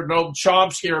Pilger, Noam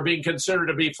Chomsky are being considered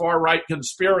to be far-right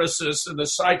conspiracists in the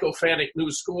psychophantic new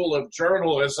school of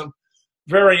journalism.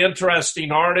 Very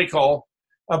interesting article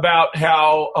about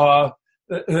how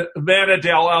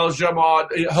Manadel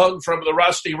al-Jamad hung from the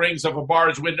rusty rings of a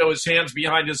bar's window, his hands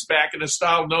behind his back, in a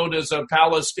style known as a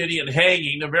Palestinian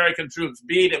hanging. American troops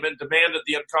beat him and demanded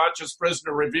the unconscious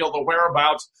prisoner reveal the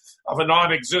whereabouts of a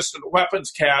non-existent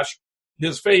weapons cache.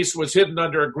 His face was hidden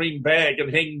under a green bag and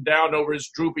hanging down over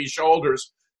his droopy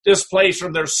shoulders, displaced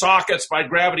from their sockets by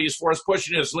gravity's force,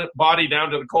 pushing his limp body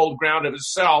down to the cold ground of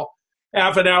his cell.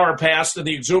 Half an hour passed, and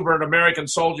the exuberant American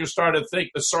soldiers started to think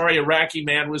the sorry Iraqi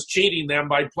man was cheating them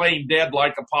by playing dead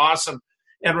like a possum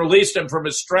and released him from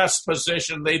his stressed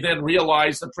position. They then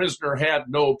realized the prisoner had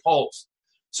no pulse.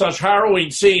 Such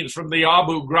harrowing scenes from the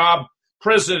Abu Ghraib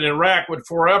prison in Iraq would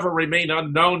forever remain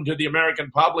unknown to the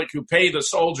American public who pay the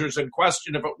soldiers in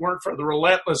question if it weren't for the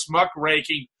relentless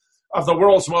muckraking of the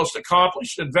world's most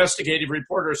accomplished investigative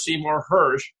reporter, Seymour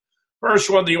Hersh.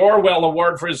 Hersh won the Orwell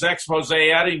Award for his expose,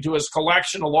 adding to his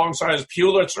collection alongside his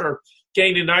Pulitzer,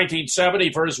 gained in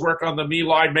 1970 for his work on the My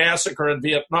Lai massacre in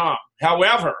Vietnam.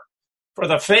 However, for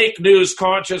the fake news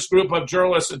conscious group of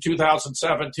journalists in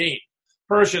 2017,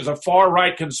 Hersh is a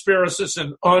far-right conspiracist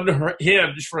and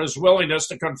unhinged for his willingness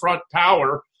to confront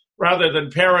power rather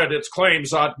than parrot its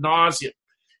claims ad nauseum.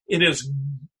 In his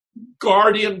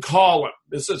Guardian column,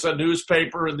 this is a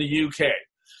newspaper in the UK,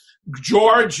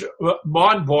 George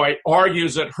Monbiot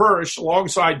argues that Hersh,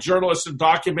 alongside journalist and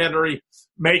documentary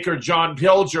maker John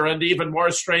Pilger, and even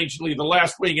more strangely, the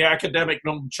left-wing academic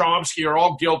Noam Chomsky, are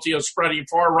all guilty of spreading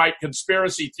far-right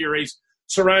conspiracy theories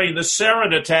surrounding the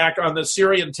sarin attack on the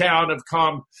Syrian town of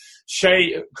Qom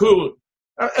Sheikhoun.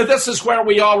 This is where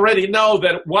we already know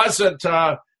that it wasn't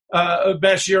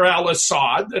Bashar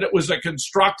al-Assad, that it was a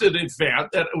constructed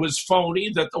event, that it was phony,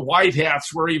 that the White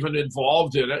Hats were even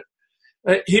involved in it.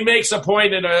 He makes a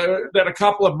point that a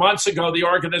couple of months ago, the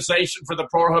Organization for the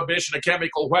Prohibition of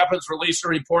Chemical Weapons released a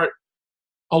report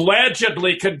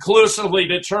allegedly conclusively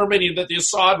determining that the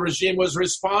Assad regime was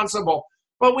responsible.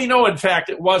 But we know, in fact,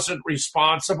 it wasn't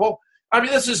responsible. I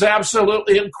mean, this is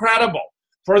absolutely incredible.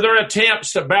 For their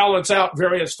attempts to balance out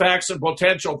various facts and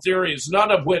potential theories,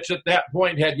 none of which at that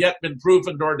point had yet been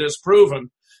proven nor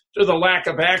disproven, to the lack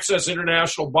of access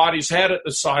international bodies had at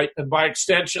the site, and by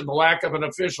extension, the lack of an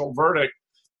official verdict,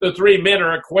 the three men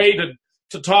are equated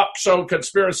to talk show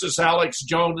conspiracist Alex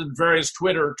Jones and various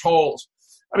Twitter trolls.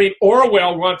 I mean,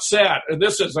 Orwell once said, and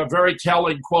this is a very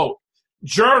telling quote,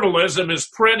 "Journalism is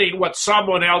printing what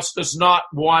someone else does not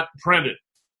want printed.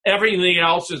 Everything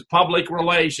else is public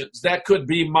relations." That could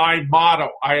be my motto.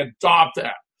 I adopt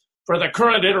that. For the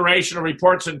current iteration of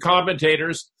reports and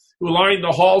commentators who line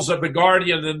the halls of The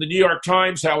Guardian and the New York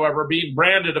Times, however, being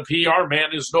branded a PR man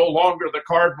is no longer the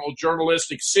cardinal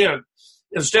journalistic sin.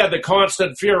 Instead, the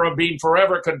constant fear of being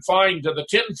forever confined to the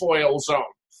tinfoil zone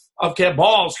of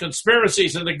cabals,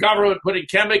 conspiracies, and the government putting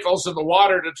chemicals in the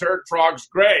water to turn frogs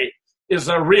gray is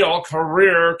a real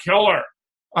career killer.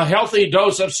 A healthy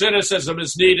dose of cynicism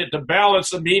is needed to balance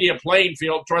the media playing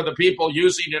field toward the people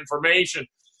using information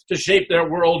to shape their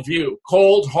worldview.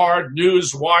 Cold, hard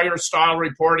news wire-style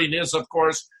reporting is, of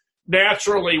course,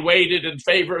 naturally weighted in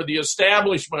favor of the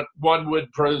establishment, one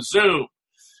would presume.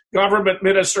 Government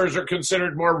ministers are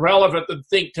considered more relevant than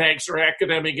think tanks or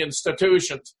academic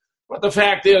institutions. But the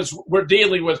fact is, we're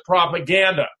dealing with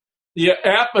propaganda. The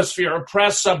atmosphere of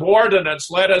press subordinates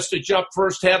led us to jump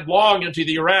first headlong into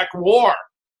the Iraq War.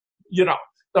 You know,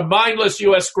 the mindless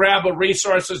U.S. grab of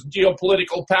resources and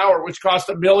geopolitical power, which cost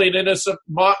 1 million innocent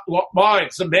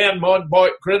minds. The man Monboy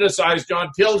criticized,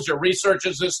 John Pilger,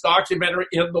 researches this documentary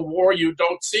In the War You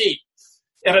Don't See,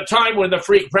 at a time when the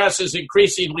free press is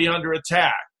increasingly under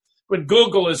attack, when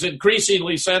Google is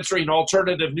increasingly censoring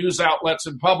alternative news outlets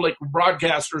and public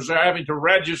broadcasters are having to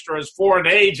register as foreign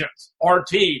agents,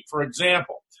 RT, for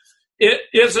example. It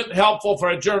isn't helpful for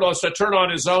a journalist to turn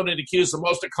on his own and accuse the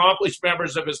most accomplished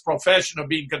members of his profession of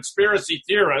being conspiracy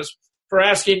theorists for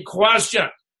asking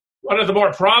questions. One of the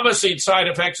more promising side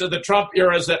effects of the Trump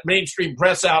era is that mainstream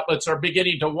press outlets are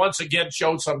beginning to once again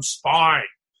show some spine.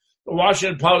 The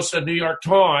Washington Post and New York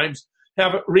Times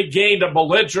have regained a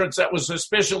belligerence that was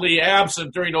suspiciously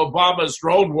absent during Obama's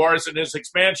drone wars and his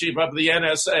expansion of the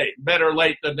NSA. Better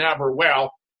late than never.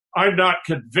 Well, I'm not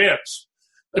convinced.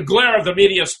 The glare of the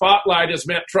media spotlight has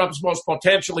meant Trump's most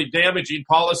potentially damaging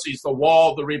policies, the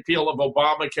wall, the repeal of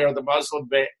Obamacare, the Muslim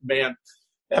ban,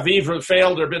 have either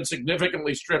failed or been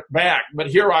significantly stripped back. But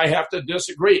here I have to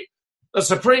disagree. The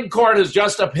Supreme Court has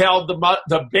just upheld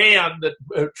the ban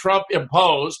that Trump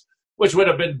imposed, which would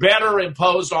have been better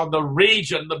imposed on the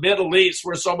region, the Middle East,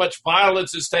 where so much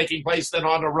violence is taking place, than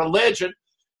on a religion.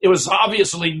 It was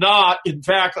obviously not, in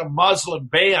fact, a Muslim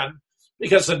ban,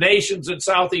 because the nations in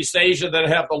Southeast Asia that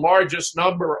have the largest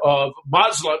number of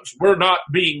Muslims were not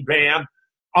being banned.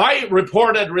 I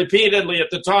reported repeatedly at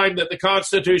the time that the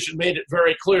Constitution made it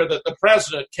very clear that the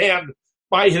president can,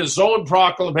 by his own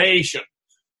proclamation,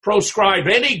 proscribe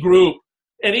any group,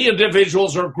 any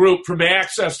individuals or group from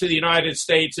access to the United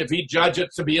States if he judges it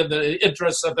to be in the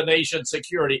interests of the nation's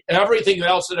security. Everything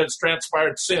else that has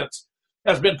transpired since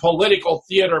has been political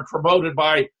theater promoted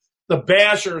by the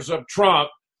bashers of Trump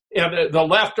and the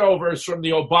leftovers from the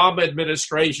Obama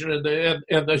administration and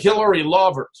the Hillary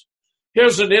lovers.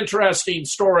 Here's an interesting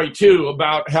story, too,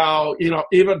 about how,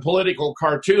 even political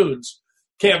cartoons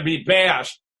can be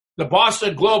bashed. The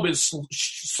Boston Globe is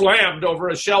slammed over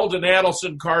a Sheldon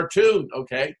Adelson cartoon,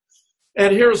 okay?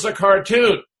 And here's the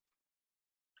cartoon.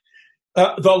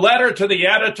 The letter to the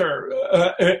editor,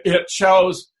 it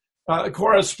shows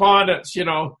correspondents,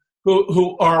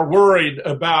 who are worried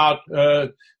about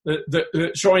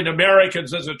showing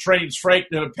Americans as a trained freight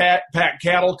in a packed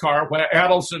cattle car, where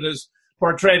Adelson is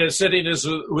portrayed as sitting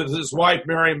with his wife,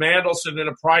 Mary Mandelson, in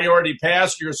a priority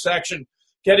passenger section,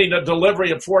 getting a delivery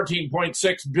of $14.6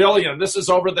 billion. This is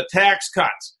over the tax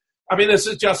cuts. I mean, this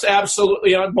is just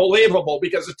absolutely unbelievable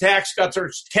because the tax cuts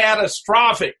are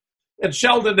catastrophic. And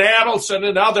Sheldon Adelson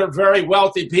and other very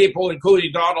wealthy people, including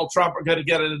Donald Trump, are going to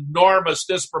get an enormous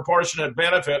disproportionate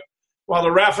benefit, while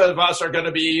the rest of us are going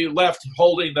to be left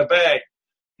holding the bag.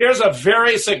 Here's a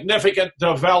very significant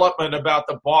development about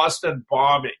the Boston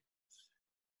bombing.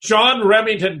 John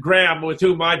Remington Graham, with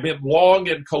whom I've been long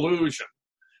in collusion,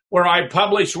 where I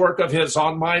publish work of his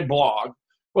on my blog,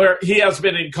 where he has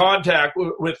been in contact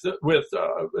with the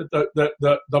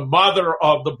mother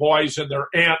of the boys and their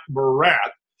aunt,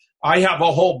 Barrett. I have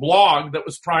a whole blog that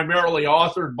was primarily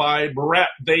authored by Barrett.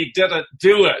 They didn't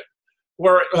do it.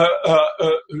 Where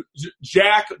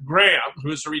Jack Graham,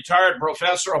 who's a retired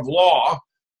professor of law,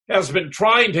 has been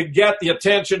trying to get the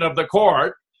attention of the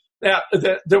court that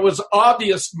there was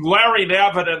obvious glaring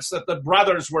evidence that the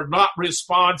brothers were not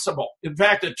responsible. In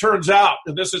fact, it turns out,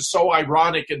 and this is so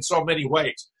ironic in so many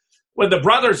ways, when the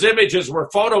brothers' images were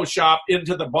photoshopped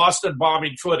into the Boston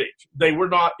bombing footage, they were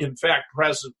not, in fact,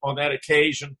 present on that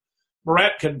occasion.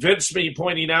 Barrett convinced me,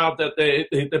 pointing out that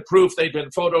the proof they'd been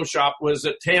photoshopped was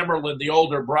that Tamerlan, the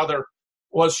older brother,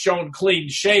 was shown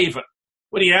clean-shaven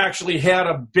when he actually had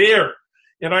a beard.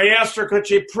 And I asked her, could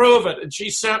she prove it? And she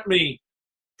sent me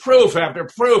proof after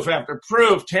proof after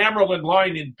proof. Tamerlan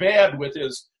lying in bed with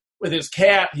his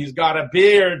cat. He's got a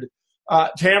beard.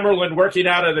 Tamerlan working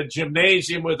out at a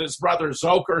gymnasium with his brother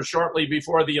Zoker shortly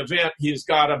before the event. He's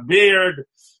got a beard.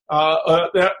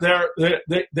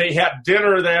 They had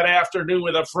dinner that afternoon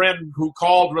with a friend who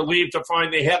called relieved to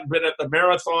find they hadn't been at the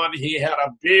marathon. He had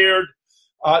a beard.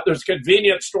 There's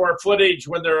convenience store footage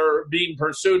when they're being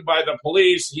pursued by the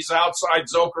police. He's outside,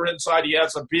 Zoker inside. He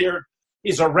has a beard.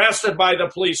 He's arrested by the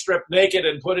police, stripped naked,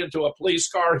 and put into a police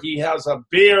car. He has a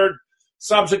beard.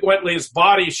 Subsequently, his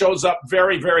body shows up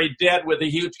very, very dead with a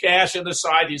huge gash in the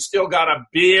side. He's still got a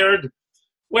beard.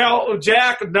 Well,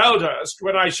 Jack noticed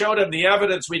when I showed him the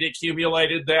evidence we'd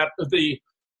accumulated that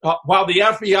while the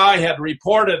FBI had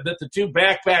reported that the two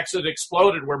backpacks that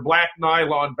exploded were black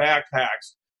nylon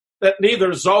backpacks, that neither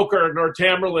Zoker nor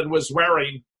Tamerlan was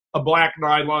wearing a black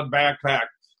nylon backpack.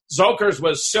 Zoker's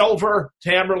was silver,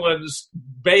 Tamerlan's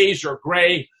beige or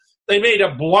gray. They made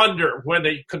a blunder when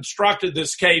they constructed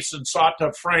this case and sought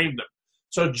to frame them.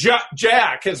 So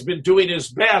Jack has been doing his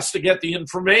best to get the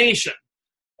information,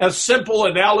 as simple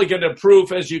and elegant a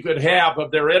proof as you could have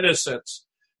of their innocence,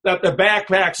 that the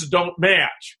backpacks don't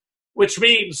match, which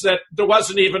means that there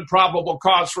wasn't even probable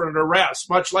cause for an arrest,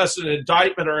 much less an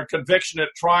indictment or a conviction at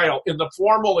trial. In the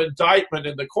formal indictment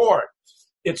in the court,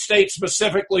 it states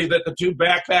specifically that the two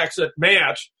backpacks that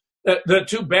match, the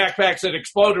two backpacks that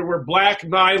exploded were black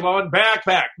nylon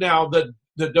backpack. Now, the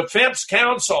defense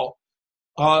counsel,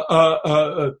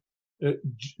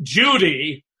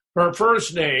 Judy, her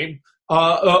first name,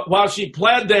 while she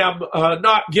pled them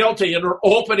not guilty, in her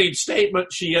opening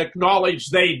statement, she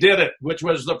acknowledged they did it, which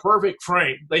was the perfect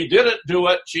frame. They didn't do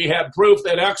it. She had proof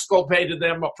that exculpated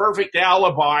them, a perfect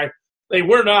alibi. They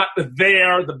were not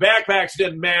there. The backpacks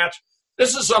didn't match.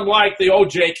 This is unlike the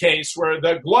O.J. case where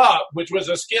the glove, which was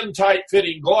a skin-tight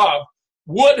fitting glove,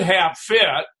 would have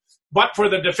fit, but for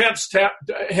the defense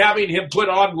having him put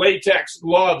on latex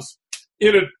gloves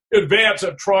in advance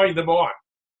of trying them on.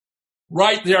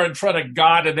 Right there in front of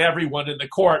God and everyone in the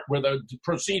court where the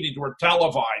proceedings were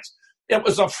televised. It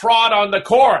was a fraud on the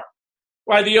court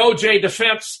by the O.J.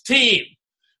 defense team.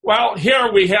 Well,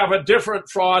 here we have a different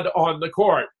fraud on the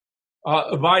court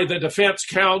by the defense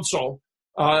counsel,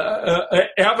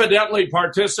 evidently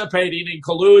participating in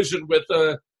collusion with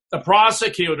the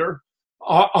prosecutor.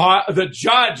 The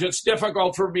judge, it's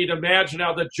difficult for me to imagine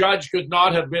how the judge could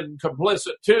not have been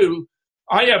complicit too.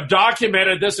 I have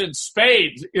documented this in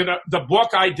spades in the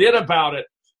book I did about it.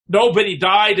 Nobody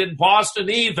died in Boston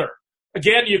either.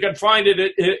 Again, you can find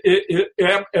it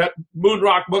at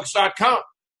moonrockbooks.com.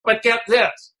 But get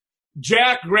this.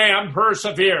 Jack Graham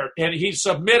persevered, and he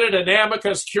submitted an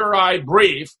amicus curiae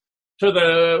brief to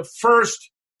the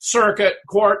First Circuit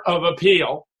Court of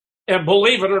Appeal. And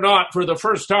believe it or not, for the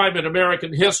first time in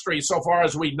American history, so far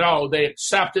as we know, they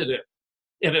accepted it.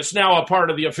 And it's now a part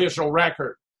of the official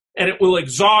record. And it will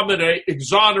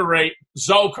exonerate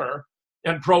Zoker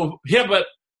and prohibit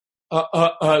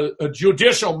a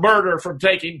judicial murder from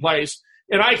taking place.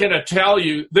 And I can tell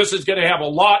you this is going to have a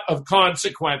lot of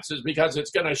consequences because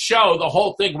it's going to show the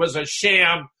whole thing was a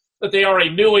sham, that they already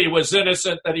knew he was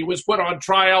innocent, that he was put on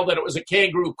trial, that it was a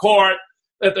kangaroo court,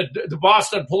 that the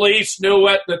Boston police knew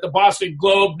it, that the Boston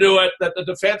Globe knew it, that the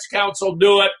defense counsel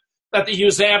knew it, that they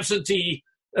use amputee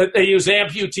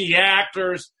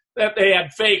actors, that they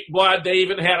had fake blood. They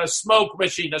even had a smoke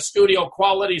machine, a studio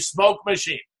quality smoke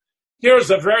machine.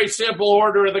 Here's a very simple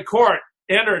order of the court,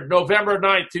 entered November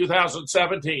 9th,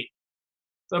 2017.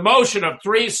 The motion of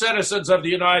 3 citizens of the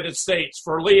United States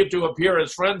for leave to appear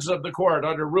as friends of the court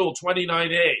under Rule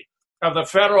 29A of the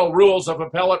Federal Rules of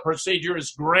Appellate Procedure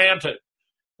is granted.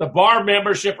 The bar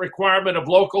membership requirement of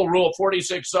Local Rule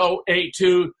 460A2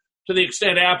 to the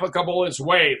extent applicable is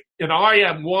waived. And I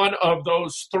am one of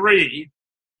those 3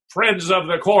 friends of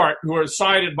the court who are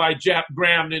cited by Jack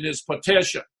Graham in his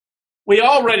petition. We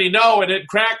already know, and it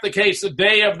cracked the case the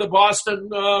day of the Boston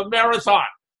Marathon.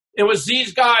 It was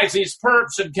these guys, these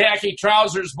perps in khaki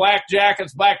trousers, black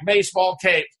jackets, black baseball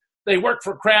capes. They worked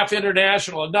for Kraft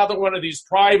International, another one of these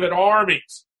private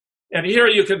armies. And here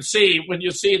you can see, when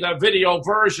you see the video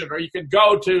version, or you can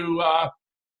go to,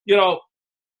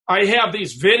 I have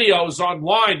these videos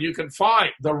online you can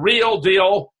find. The Real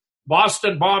Deal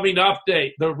Boston Bombing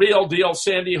Update, the Real Deal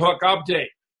Sandy Hook Update,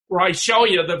 where I show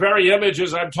you the very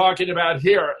images I'm talking about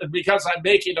here. And because I'm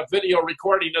making a video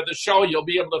recording of the show, you'll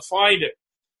be able to find it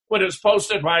when it's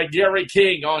posted by Gary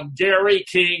King on Gary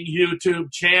King YouTube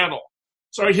channel.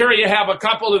 So here you have a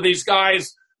couple of these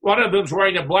guys. One of them's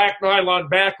wearing a black nylon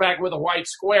backpack with a white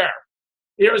square.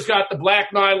 Here's got the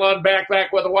black nylon backpack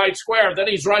with a white square. Then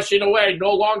he's rushing away,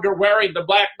 no longer wearing the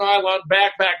black nylon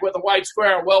backpack with a white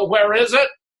square. Well, where is it?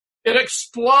 It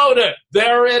exploded.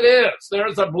 There it is.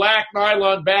 There's a black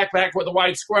nylon backpack with a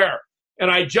white square.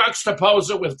 And I juxtapose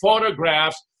it with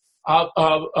photographs of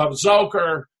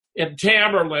Zoker and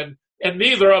Tamerlan, and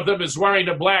neither of them is wearing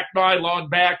a black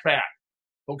nylon backpack.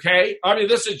 Okay? I mean,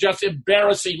 this is just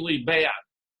embarrassingly bad.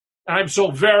 I'm so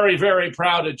very, very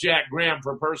proud of Jack Graham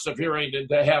for persevering and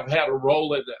to have had a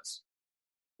role in this.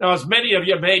 Now, as many of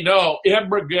you may know,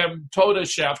 Ibrahim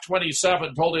Todashev,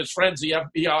 27, told his friends the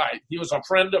FBI, he was a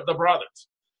friend of the brothers,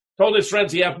 told his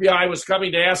friends the FBI was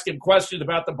coming to ask him questions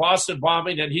about the Boston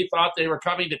bombing, and he thought they were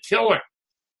coming to kill him.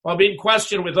 While being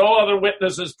questioned with no other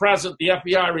witnesses present, the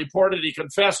FBI reported he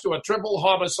confessed to a triple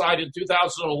homicide in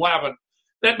 2011,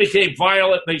 then became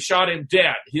violent and they shot him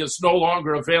dead. He is no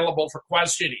longer available for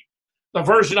questioning. The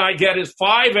version I get is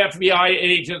 5 FBI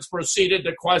agents proceeded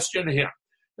to question him.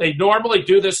 They normally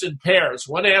do this in pairs.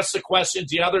 One asks the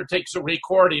questions, the other takes a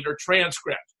recording or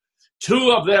transcript.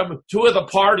 Two of the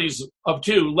parties of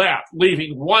 2 left,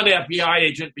 leaving one FBI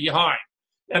agent behind.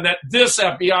 And that this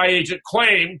FBI agent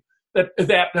claimed that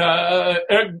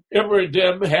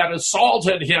Ibrahim had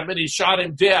assaulted him and he shot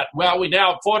him dead. Well, we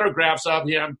now have photographs of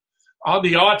him on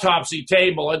the autopsy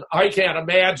table, and I can't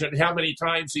imagine how many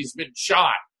times he's been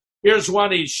shot. Here's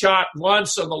one he's shot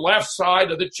once on the left side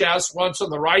of the chest, once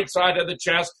on the right side of the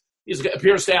chest. He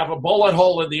appears to have a bullet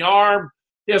hole in the arm.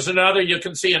 Here's another. You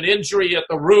can see an injury at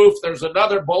the roof. There's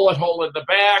another bullet hole in the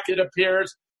back, it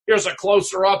appears. Here's a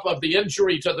closer up of the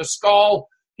injury to the skull.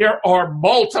 Here are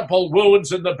multiple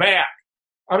wounds in the back.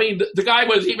 I mean, the guy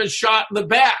was even shot in the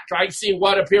back. I see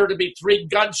what appear to be 3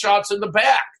 gunshots in the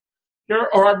back. Here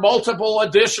are multiple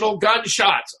additional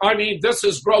gunshots. I mean, this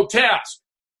is grotesque.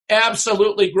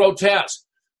 Absolutely grotesque.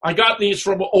 I got these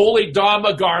from Ole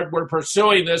Damagard. We're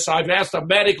pursuing this. I've asked a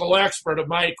medical expert of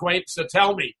my acquaintance to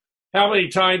tell me how many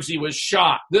times he was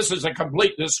shot. This is a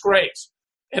complete disgrace.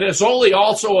 And as Ole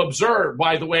also observed,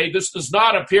 by the way, this does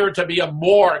not appear to be a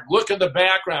morgue. Look in the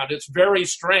background. It's very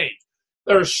strange.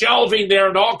 There's shelving there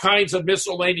and all kinds of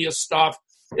miscellaneous stuff.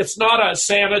 It's not a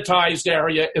sanitized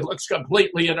area. It looks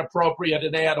completely inappropriate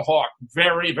and ad hoc.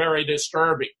 Very, very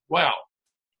disturbing. Well,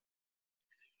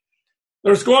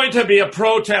 there's going to be a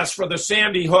protest for the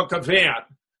Sandy Hook event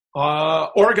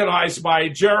organized by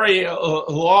Jerry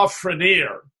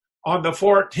Lafreniere on the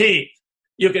 14th.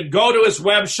 You can go to his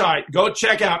website, go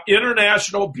check out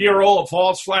International Bureau of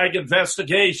False Flag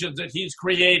Investigations that he's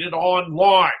created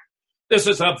online. This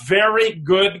is a very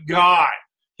good guy.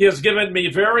 He has given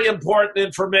me very important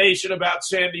information about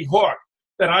Sandy Hook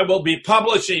that I will be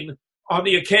publishing on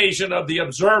the occasion of the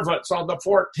observance on the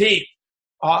 14th.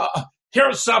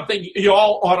 Here's something you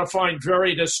all ought to find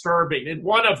very disturbing. In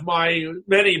one of my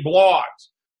many blogs,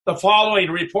 the following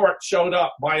report showed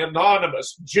up by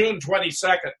Anonymous, June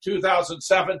 22nd,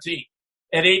 2017,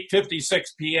 at 8:56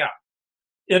 p.m.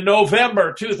 In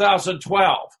November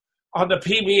 2012, on the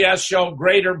PBS show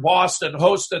Greater Boston,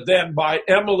 hosted then by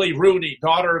Emily Rooney,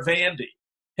 daughter of Andy,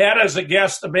 had as a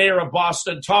guest the mayor of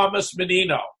Boston, Thomas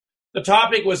Menino. The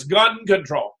topic was gun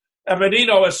control. And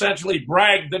Menino essentially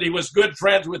bragged that he was good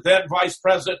friends with then Vice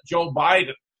President Joe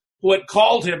Biden, who had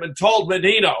called him and told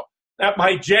Menino that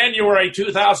by January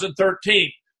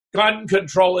 2013, gun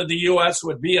control in the U.S.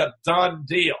 would be a done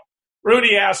deal.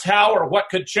 Rooney asked how or what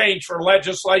could change for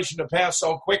legislation to pass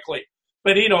so quickly.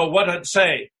 Menino wouldn't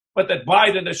say, but that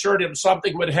Biden assured him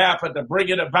something would happen to bring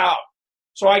it about.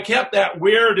 So I kept that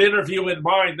weird interview in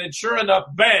mind. Then sure enough,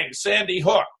 bang, Sandy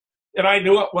Hook. And I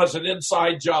knew it was an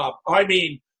inside job. I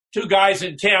mean, 2 guys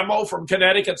in camo from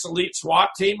Connecticut's elite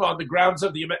SWAT team on the grounds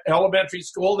of the elementary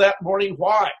school that morning.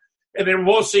 Why? And then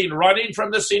we'll see running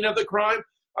from the scene of the crime.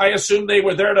 I assumed they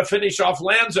were there to finish off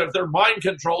Lanza if their mind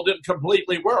control didn't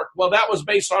completely work. Well, that was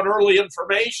based on early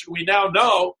information. We now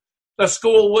know the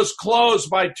school was closed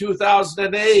by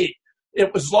 2008.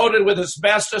 It was loaded with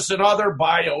asbestos and other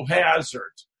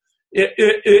biohazards.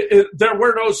 There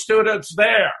were no students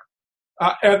there.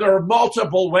 And there are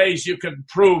multiple ways you can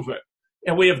prove it.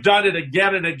 And we have done it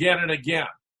again and again and again.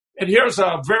 And here's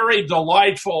a very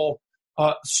delightful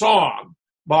song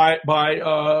by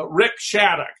Rick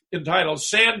Shattuck entitled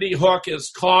Sandy Hook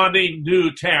is Conning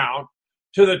Newtown,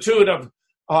 to the tune of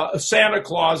Santa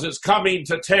Claus is coming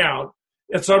to town.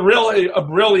 It's a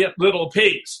brilliant little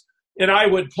piece, and I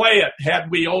would play it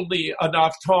had we only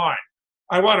enough time.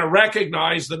 I want to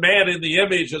recognize the man in the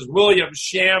image as William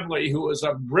Shamley, who is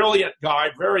a brilliant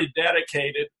guy, very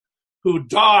dedicated, who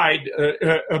died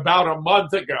about a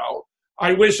month ago.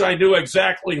 I wish I knew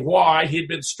exactly why. He'd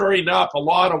been stirring up a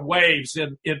lot of waves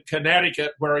in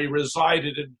Connecticut where he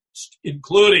resided,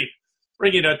 including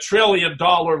bringing $1 trillion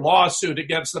lawsuit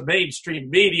against the mainstream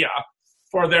media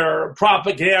for their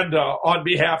propaganda on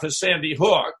behalf of Sandy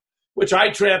Hook, which I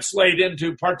translate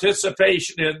into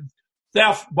participation in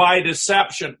theft by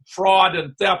deception, fraud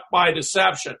and theft by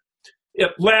deception.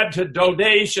 It led to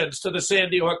donations to the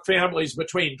Sandy Hook families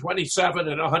between $27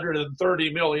 and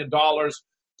 $130 million,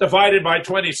 divided by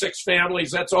 26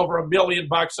 families. That's over $1 million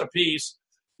a piece.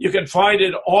 You can find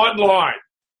it online.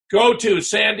 Go to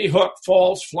Sandy Hook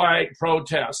False Flag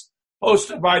Protest,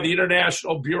 hosted by the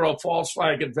International Bureau of False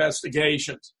Flag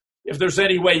Investigations. If there's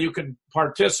any way you can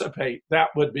participate,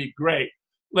 that would be great.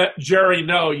 Let Jerry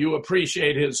know you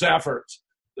appreciate his efforts.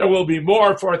 There will be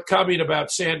more forthcoming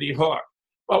about Sandy Hook,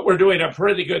 but we're doing a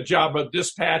pretty good job of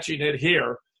dispatching it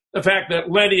here. The fact that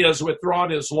Lenny has withdrawn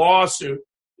his lawsuit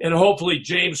and hopefully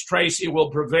James Tracy will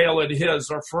prevail in his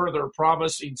are further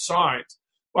promising signs.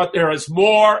 But there is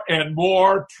more and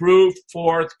more proof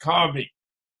forthcoming.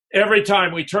 Every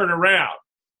time we turn around,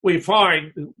 we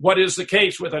find what is the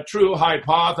case with a true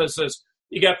hypothesis.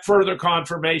 You get further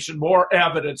confirmation, more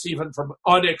evidence, even from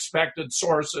unexpected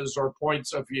sources or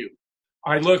points of view.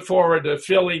 I look forward to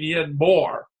filling in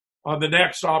more on the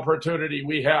next opportunity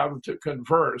we have to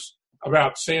converse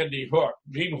about Sandy Hook.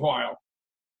 Meanwhile,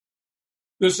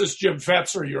 this is Jim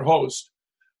Fetzer, your host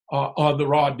on The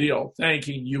Raw Deal,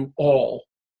 thanking you all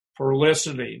for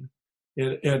listening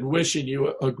and wishing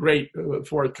you a great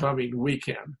forthcoming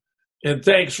weekend. And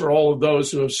thanks for all of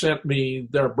those who have sent me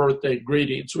their birthday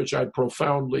greetings, which I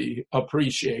profoundly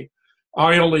appreciate.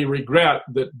 I only regret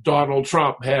that Donald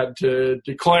Trump had to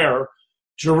declare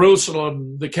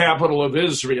Jerusalem the capital of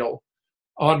Israel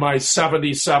on my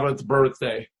 77th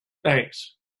birthday.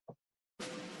 Thanks.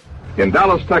 In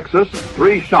Dallas, Texas,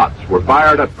 3 shots were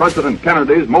fired at President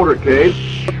Kennedy's motorcade.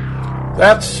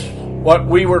 That's what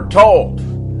we were told.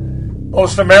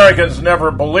 Most Americans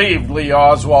never believed Lee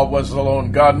Oswald was the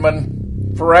lone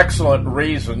gunman, for excellent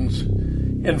reasons.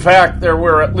 In fact, there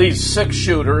were at least 6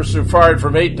 shooters who fired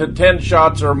from 8 to 10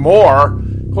 shots or more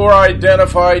who are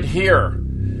identified here.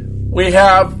 We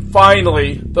have,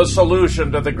 finally, the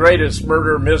solution to the greatest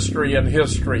murder mystery in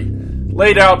history,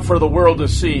 laid out for the world to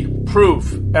see,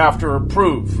 proof after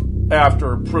proof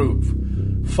after proof.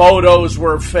 Photos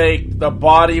were faked, the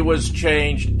body was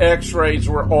changed, x-rays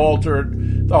were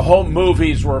altered, the home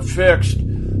movies were fixed.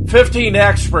 15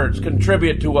 experts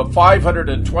contribute to a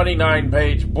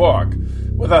 529-page book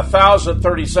with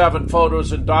 1,037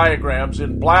 photos and diagrams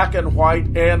in black and white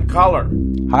and color.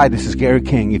 Hi, this is Gary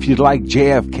King. If you'd like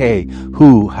JFK,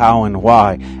 who, how, and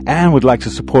why, and would like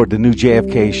to support the new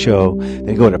JFK show,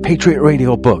 then go to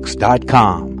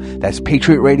PatriotRadioBooks.com. That's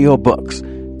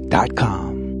PatriotRadioBooks.com.